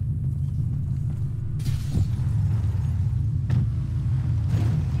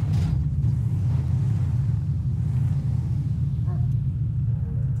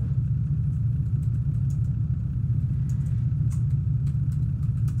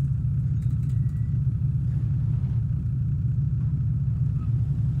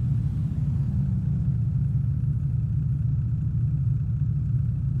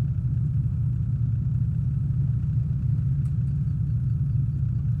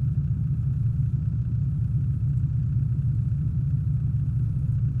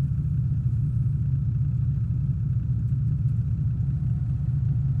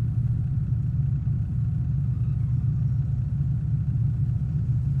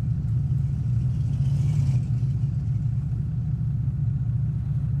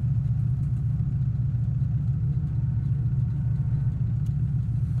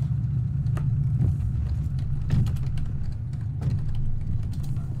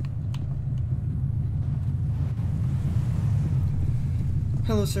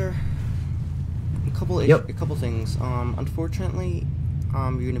 Hello, sir. A couple things. Unfortunately,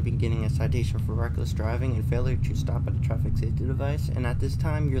 you're gonna be getting a citation for reckless driving and failure to stop at a traffic safety device, and at this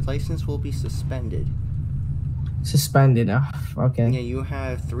time, your license will be suspended. Suspended. Okay. Yeah, you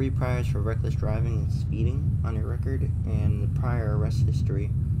have 3 priors for reckless driving and speeding on your record, and prior arrest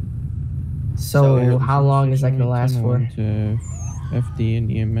history. So how long is that gonna last for? To FD and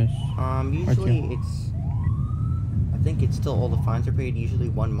EMS. Usually I think it's still all the fines are paid. Usually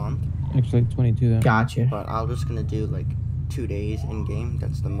 1 month. Actually, 22 then. Gotcha. But I'm just gonna do like 2 days in game.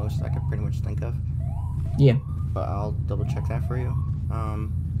 That's the most I could pretty much think of. Yeah. But I'll double check that for you.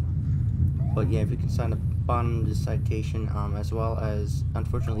 But yeah, if you can sign the bottom of the citation, as well as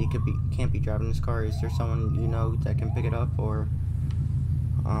unfortunately you can't be driving this car. Is there someone you know that can pick it up, or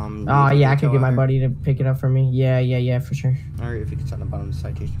yeah, I could get my buddy to pick it up for me. Yeah, for sure. Alright, if you can sign the bottom of the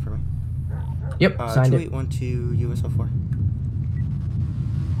citation for me. Yep, signed it. 2812 USO4.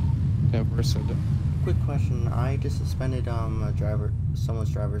 Yeah, we're so done. Quick question. I just suspended someone's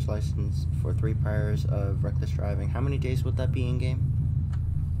driver's license for 3 priors of reckless driving. How many days would that be in game?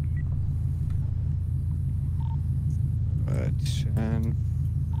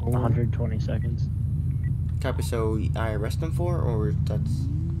 120 seconds. Copy. So I arrest him for, or that's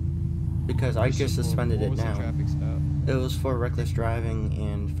because I just suspended it now. It was for reckless driving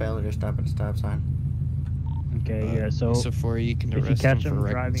and failure to stop at a stop sign. Okay, yeah. So for you can if you arrest catch him him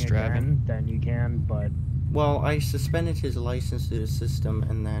for reckless driving driving. again, then you can. But Well, I suspended his license through the system,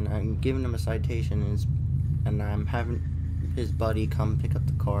 and then I'm giving him a citation, and I'm having his buddy come pick up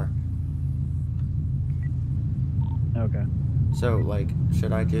the car. okay. So, like,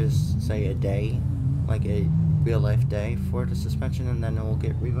 should I just say a day, like a real life day for the suspension, and then it will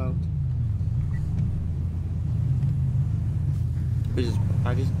get revoked?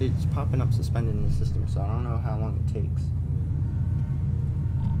 It's popping up suspended in the system, so I don't know how long it takes.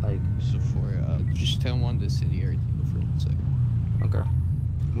 Like, So just tell one to city or for a second. Okay.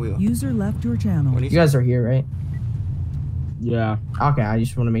 We will. User left your channel. You guys are here, right? Yeah. Okay, I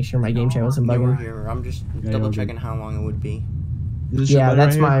just want to make sure my game chat wasn't Yeah, we're bugging. here. I'm just Yeah, double you're checking how long it would be. Yeah,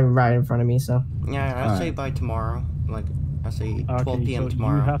 that's my right in front of me, so. Yeah, I'd say by tomorrow. Like, I say 12 Okay, p.m. so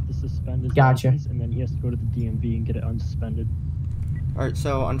tomorrow. you have to suspend his Gotcha. license, and then he has to go to the DMV and get it unsuspended. Alright,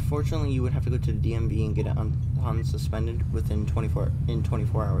 so unfortunately you would have to go to the DMV and get it unsuspended within 24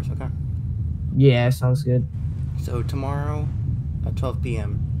 hours, okay? Yeah, sounds good. So tomorrow at 12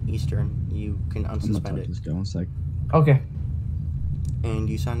 p.m. Eastern, you can unsuspend it. This guy 1 sec. Okay. And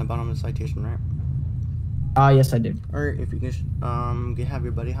you signed the bottom of the citation, right? Yes, I did. Alright, if you can just, have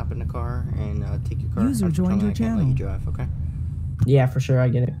your buddy hop in the car and take your car. User joined your I can't let you drive, okay? Yeah, for sure, I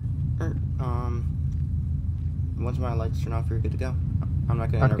get it. Alright, once my lights turn off, you're good to go. I'm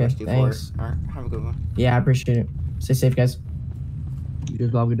not gonna Okay, arrest you thanks. for it. Alright, have a good one. Yeah, I appreciate it. Stay safe, guys. You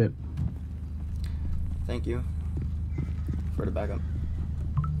guys have a good day. Thank you for the backup.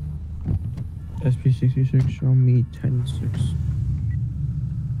 SP66, show me 10-6.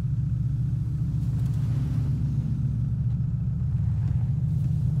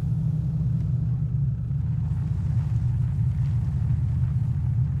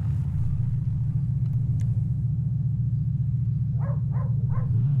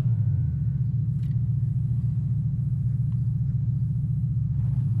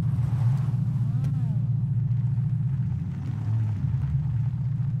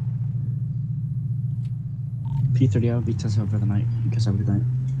 P30, I'll be 10-7 for the night. You guys have a good night.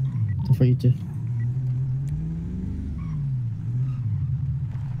 For you too.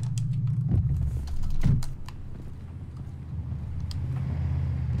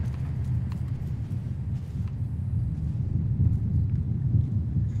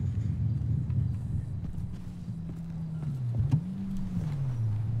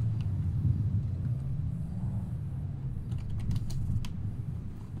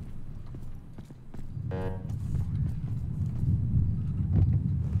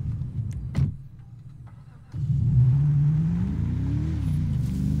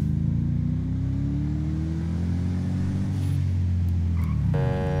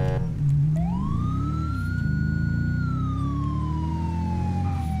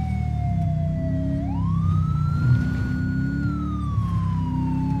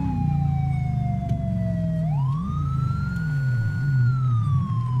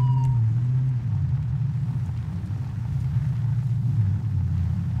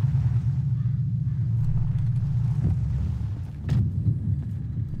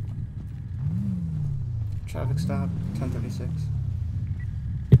 Traffic stop, 1036.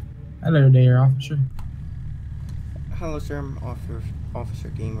 Hello there, officer. Hello, sir. I'm Officer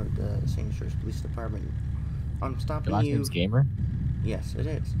Gamer at the St. George Police Department. I'm stopping Your last you. name's Gamer? Yes, it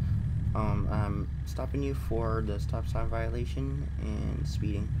is. I'm stopping you for the stop sign violation and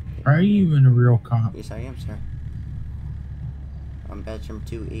speeding. Are you even a real cop? Yes, I am, sir. I'm badge number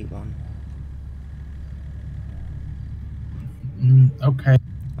 281. Okay.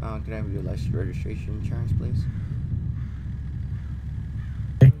 Can I have your license, registration, insurance, please?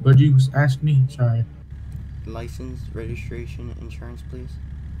 What'd you ask me? Sorry. License, registration, insurance, please?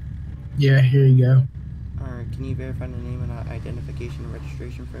 Yeah, here you go. Alright, can you verify the name and identification and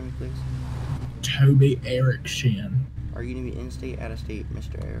registration for me, please? Toby Erickson. Are you going to be in-state, out-of-state,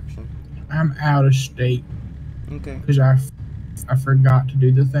 Mr. Erickson? I'm out of state. Okay. Because I forgot to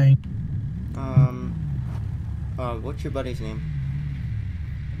do the thing. What's your buddy's name?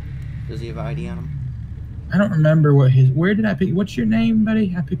 Does he have ID on him? I don't remember what his... Where did I pick... What's your name,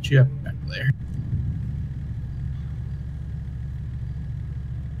 buddy? I picked you up back there.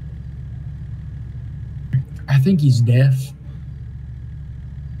 I think he's deaf.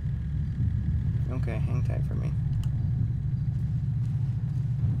 Okay, hang tight for me.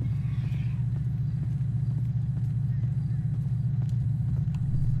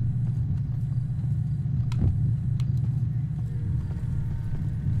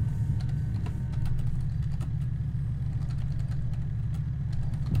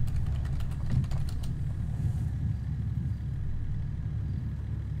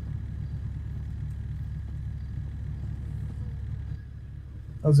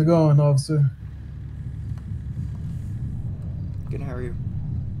 How's it going, officer? Good, how are you?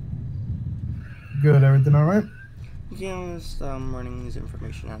 Good, everything all right? Yeah, I'm just running his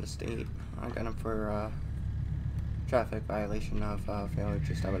information out of state. I got him for traffic violation of failure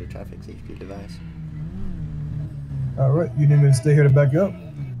to stop at a traffic safety device. All right, you need me to stay here to back you up?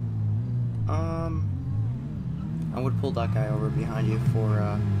 I would pull that guy over behind you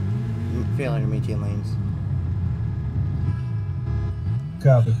for failure to maintain lanes.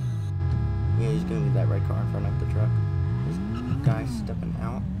 Copy. Yeah, he's gonna leave that red car in front of the truck. This guy's stepping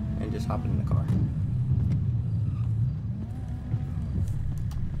out and just hopping in the car.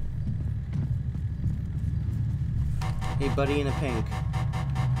 Hey, buddy in the pink.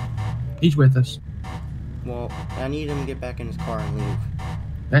 He's with us. Well, I need him to get back in his car and leave.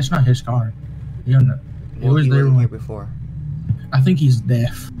 That's not his car. You don't know. Well, he wasn't here before. I think he's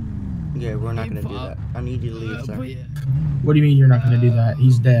deaf. Yeah, we're not gonna do that. I need you to leave, sir. What do you mean you're not going to do that?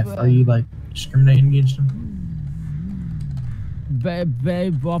 He's deaf. Are you, like, discriminating against him?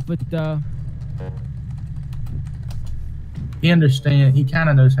 Babe, officer. He understands. He kind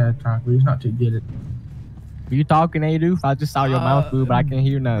of knows how to talk, but he's not too good at it. Are you talking, Adu? I just saw your mouth move, but I can't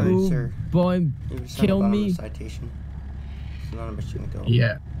hear nothing. Hey, sir. Boy, kill me. Citation. It's not a mission to go.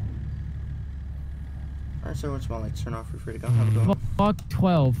 Yeah. Alright, sir, once my lights turn off, you're free to go. Have a good one. Fuck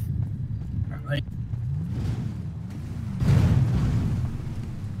 12.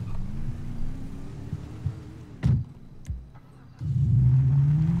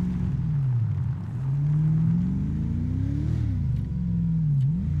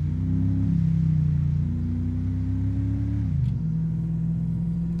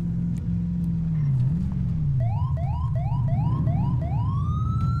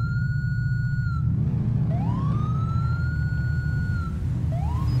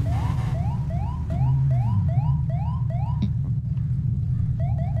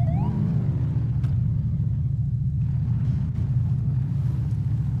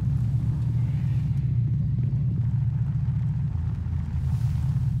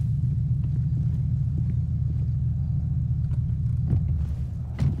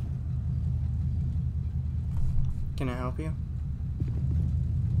 Can I help you?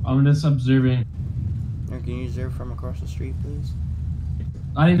 I'm just observing. Or can you observe from across the street, please?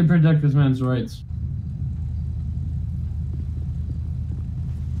 I need to protect this man's rights.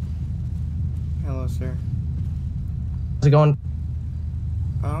 Hello, sir. How's it going?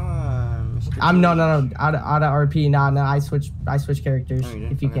 Mr. I'm no out of RP. No, I switch characters. Oh, you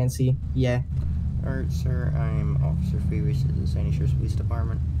did? If you Okay. can't see, yeah. Alright, sir, I'm Officer Favors of the Sandy Shores Police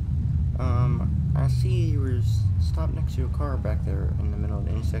Department. I see you were stopped next to a car back there in the middle of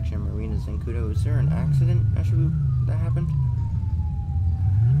the intersection of Marinas and Kudo. Is there an accident that happened?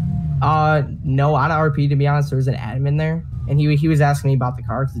 No, out of RP, to be honest, there was an admin there, and he was asking me about the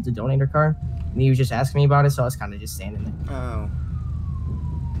car because it's a donator car, and he was just asking me about it, so I was kind of just standing there. Oh.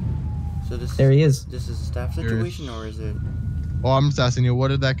 So There he is. This is a staff situation, or is it? Well, I'm just asking you, what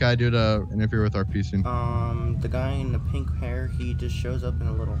did that guy do to interfere with our pacing? The guy in the pink hair, he just shows up in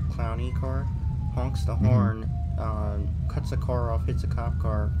a little clowny car, honks the horn, cuts the car off, hits a cop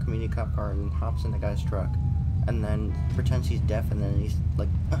car, community cop car, and hops in the guy's truck. And then pretends he's deaf, and then he's like,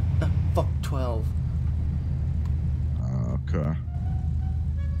 fuck 12. Okay.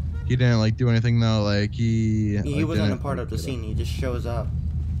 He didn't like do anything though. Like He like, wasn't a didn't, part like, of the get scene. He just shows up,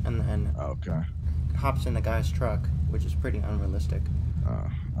 and then Okay. hops in the guy's truck, which is pretty unrealistic.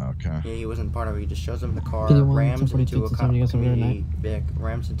 Okay. Yeah, he wasn't part of it. He just shows up in the car, PD1, rams into 1042 a to 70 guys over there community Vic,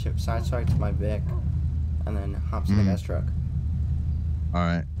 rams into sideswipes my Vic, and then hops in the guy's truck. All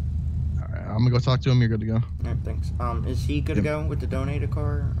right. I'm gonna go talk to him. You're good to go. Alright, thanks. Is he good to go with the donated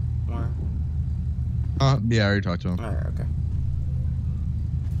car, or? Yeah, I already talked to him. Alright, okay.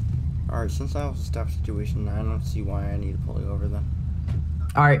 Alright, since that was a staff situation, I don't see why I need to pull you over then.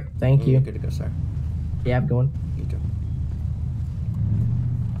 All right, thank you. You're good to go, sir. Yeah, I'm going. You too.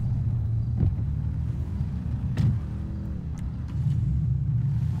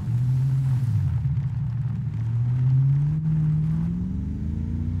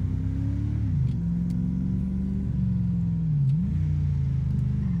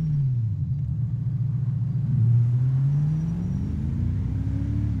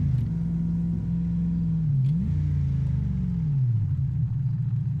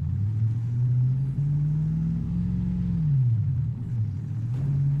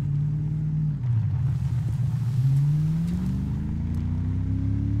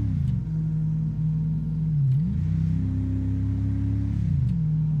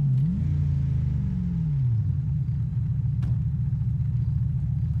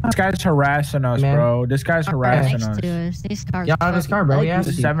 This guy's harassing us, bro. This guy's harassing us. Next to us. This car's Yeah, on this car, bro. Yeah.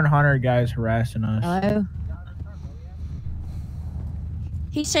 The 700 guy's harassing us. Hello?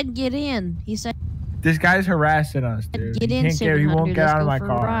 He said get in. He said This guy's harassing us, dude. get He in, can't get, he 700. won't get Let's out of go my for a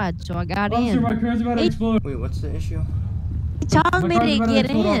car. ride. So I got Officer, in. my car's about to He explode. Wait, what's the issue? He told me car's to about to get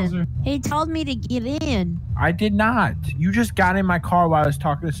explode, in. officer. He told me to get in. I did not. You just got in my car while I was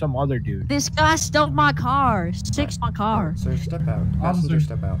talking to some other dude. This guy stole my car. Six my car. Sir, step out. Passenger,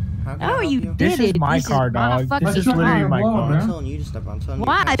 step out. How can I Oh, help you you? did This is it. my This car, is my dog. fucking This is literally car. my car. I'm telling you to step out. I'm telling you.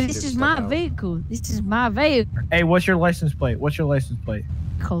 Why? passenger, This is step my out. vehicle. This is my vehicle. Hey, what's your license plate? What's your license plate?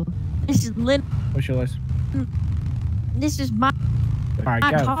 This is What's your license? This is my Alright,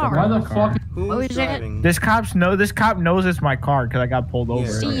 my get out car. of the car. Who What was was that? driving? This cop knows it's my car because I got pulled over.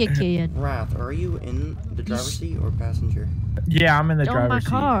 See you, kid. Wrath, are you in the driver's seat or passenger? Yeah, I'm in the Stole my driver's seat.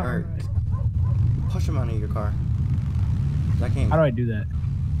 car. Alright. Push him out of your car. I can't. How do I do that?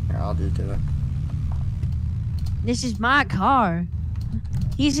 Here, I'll do it. This is my car.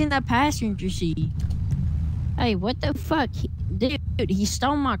 He's in the passenger seat. Hey, what the fuck? Dude, he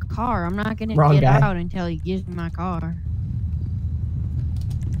stole my car. I'm not gonna Wrong get guy. out until he gives me my car.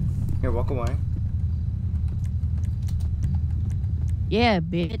 Here, walk away. Yeah,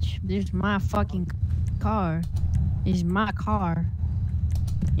 bitch. This is my fucking car. This is my car.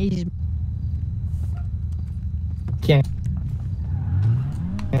 This is Can't.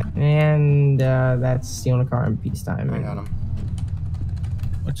 And that's stealing a car in peacetime. I got him.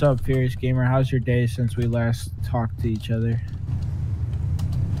 What's up, Furious Gamer? How's your day since we last talked to each other?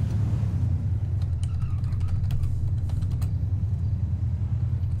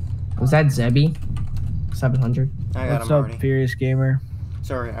 Was that Zebby? 700. I got What's him up, already. Furious Gamer?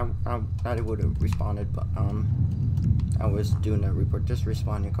 Sorry, I would have responded, but I was doing a report. Just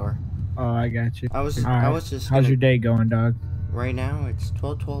respond your car. Oh, I got you. I was just. How's gonna- your day going, dog? Right now, it's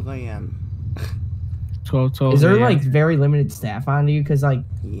 12:12 a.m. 12. Is there like very limited staff on you? Because like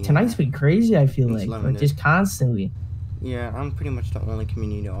tonight's been crazy. I feel It's like limited. just constantly. Yeah, I'm pretty much the only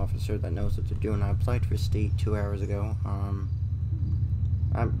community officer that knows what they're doing. I applied for state 2 hours ago.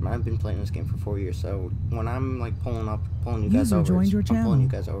 I've been playing this game for 4 years, so when I'm like pulling you guys User over, joined your I'm pulling channel. you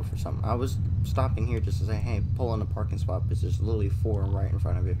guys over for something. I was stopping here just to say, hey, pull in a parking spot, because there's literally 4 right in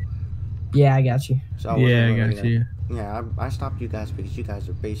front of you. Yeah, I got you. So I wasn't Yeah, I really got you. Yeah, I stopped you guys because you guys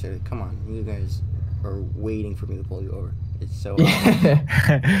are basically, come on, you guys are waiting for me to pull you over. It's so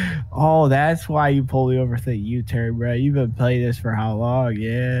Oh, that's why you pulled me over the U-turn, bro. You've been playing this for how long?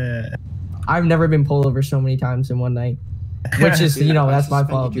 Yeah. I've never been pulled over so many times in one night. Which is, Dude, that's I my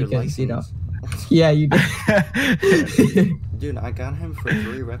fault suspended your because, you know. license. Yeah, you did. Dude, I got him for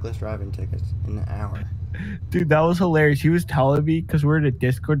 3 reckless driving tickets in an hour. Dude, that was hilarious. He was telling me, because we're in a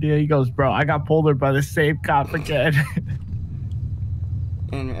Discord deal, he goes, bro, I got pulled over by the same cop again.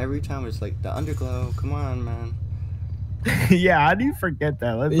 And every time it's like, the underglow, come on, man. Yeah, how do you forget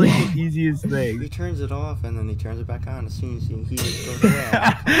that? That's like the easiest thing. He turns it off and then he turns it back on as soon as he goes away.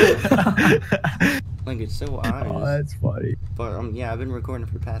 I'm like, like, it's so obvious. Oh, that's funny. But yeah, I've been recording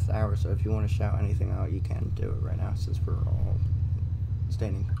for the past hour, so if you want to shout anything out, you can do it right now since we're all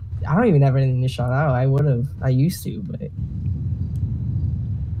standing. I don't even have anything to shout out. I used to, but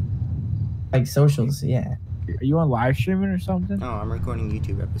like socials, yeah. Are you on live streaming or something? No, I'm recording a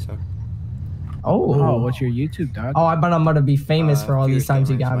YouTube episode. Oh, what's your YouTube, dog? Oh, I bet I'm gonna be famous for all these Furious times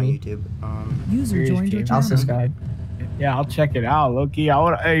you Gamer is got my me. YouTube. User Furious joined your Gamer. I'll channel. subscribe. Yeah, I'll check it out, Loki. I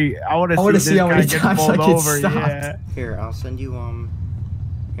want to wanna see see how many this guy get times I pulled get over. stopped. Yeah. Here, I'll send you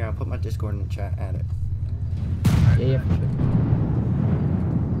Here, I'll put my Discord in the chat. Add it. Yeah, for sure.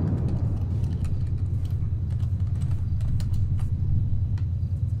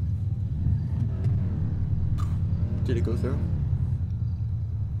 Did it go through?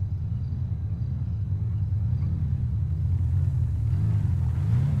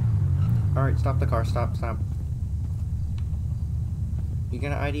 Alright, stop the car. Stop. You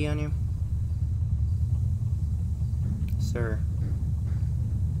got an ID on you? Sir.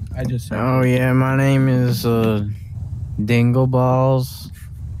 I just said. Oh yeah, my name is Dingleballs.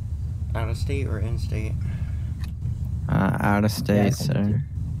 Out of state or in state? Out of state, sir.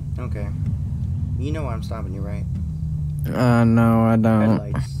 Okay. You know why I'm stopping you, right? No, I don't.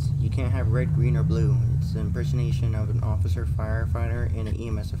 Headlights. You can't have red, green, or blue. It's an impersonation of an officer, firefighter, and an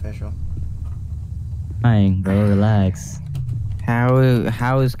EMS official. Fine, bro, relax. How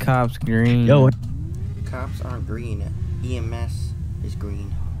is cops green? Yo. Cops aren't green. EMS is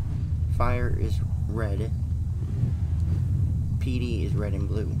green. Fire is red. PD is red and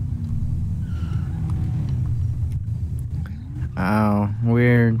blue. Oh,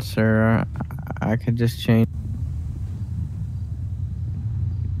 weird, sir. I could just change.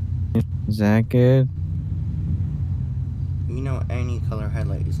 Is that good? You know any color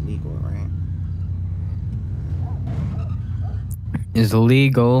headlight is legal, right? Is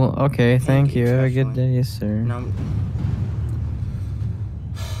legal. Okay, thank you. Have a good day, sir. No, I'm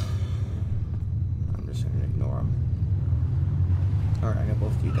just gonna ignore them. Alright, I got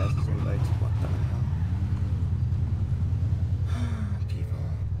both of you guys as invites. What the hell? People.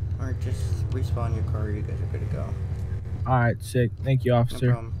 Alright, just respawn your car. You guys are good to go. All right, sick. Thank you, officer.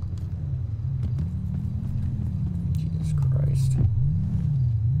 No problem. Jesus Christ.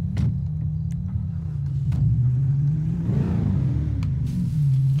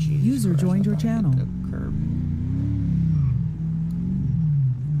 User joined your channel.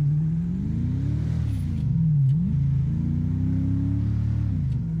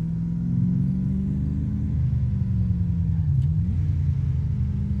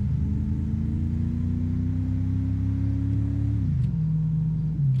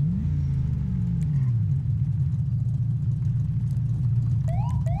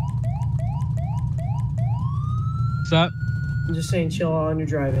 What's up? I'm just saying, chill on your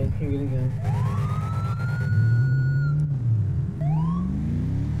driving. You're gonna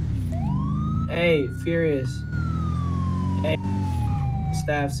go. Hey, Furious. Hey,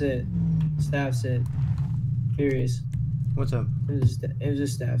 staff sit. Staff sit. Furious. What's up? It was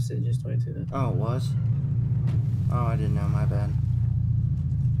just staff sit, just 22. Oh, it was? Oh, I didn't know. My bad.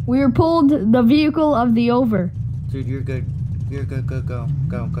 We were pulled the vehicle of the over. Dude, you're good. You're good. Go.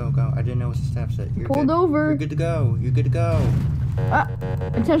 I didn't know it was a staff set. You're Pulled good. over. You're good to go. You're good to go.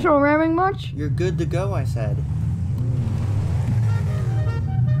 Intentional ramming much? You're good to go, I said.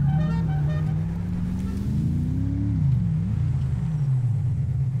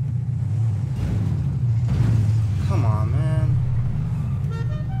 Come on, man.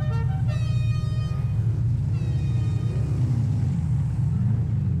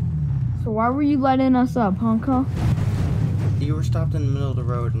 So why were you letting us up, Honka? You were stopped in the middle of the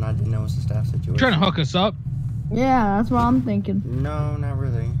road and I didn't know it was a staff situation. Trying to hook us up? Yeah, that's what I'm thinking. No, not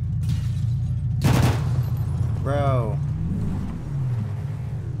really. Bro.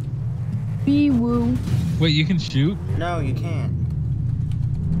 Woo. Wait, you can shoot? No, you can't.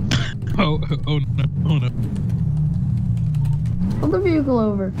 Oh no. Pull the vehicle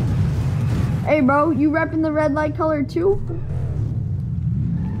over. Hey, bro, you repping the red light color too?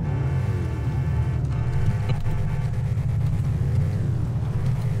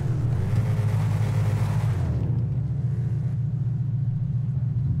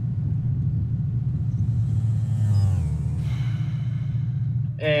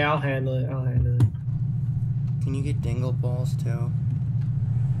 Hey, I'll handle it. Can you get dingle balls too?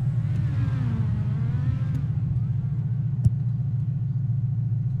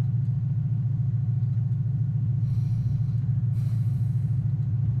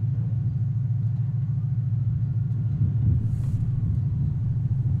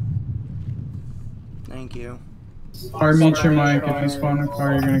 Thank you. Or mute your mic. If you spawn a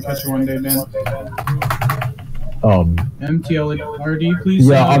car, you're gonna catch it one day, Dan. MTLRD, please.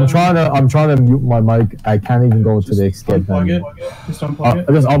 Yeah, I'm trying to mute my mic. I can't even go to the escape menu. Unplug it. Just unplug it.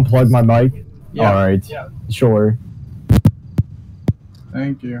 Just unplug my mic. Yeah. All right. Yeah. Sure.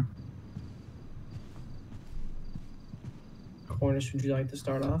 Thank you. Cornish, would you like to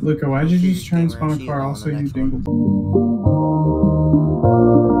start off? Luca, why did you just try and spawn a car also you dingle?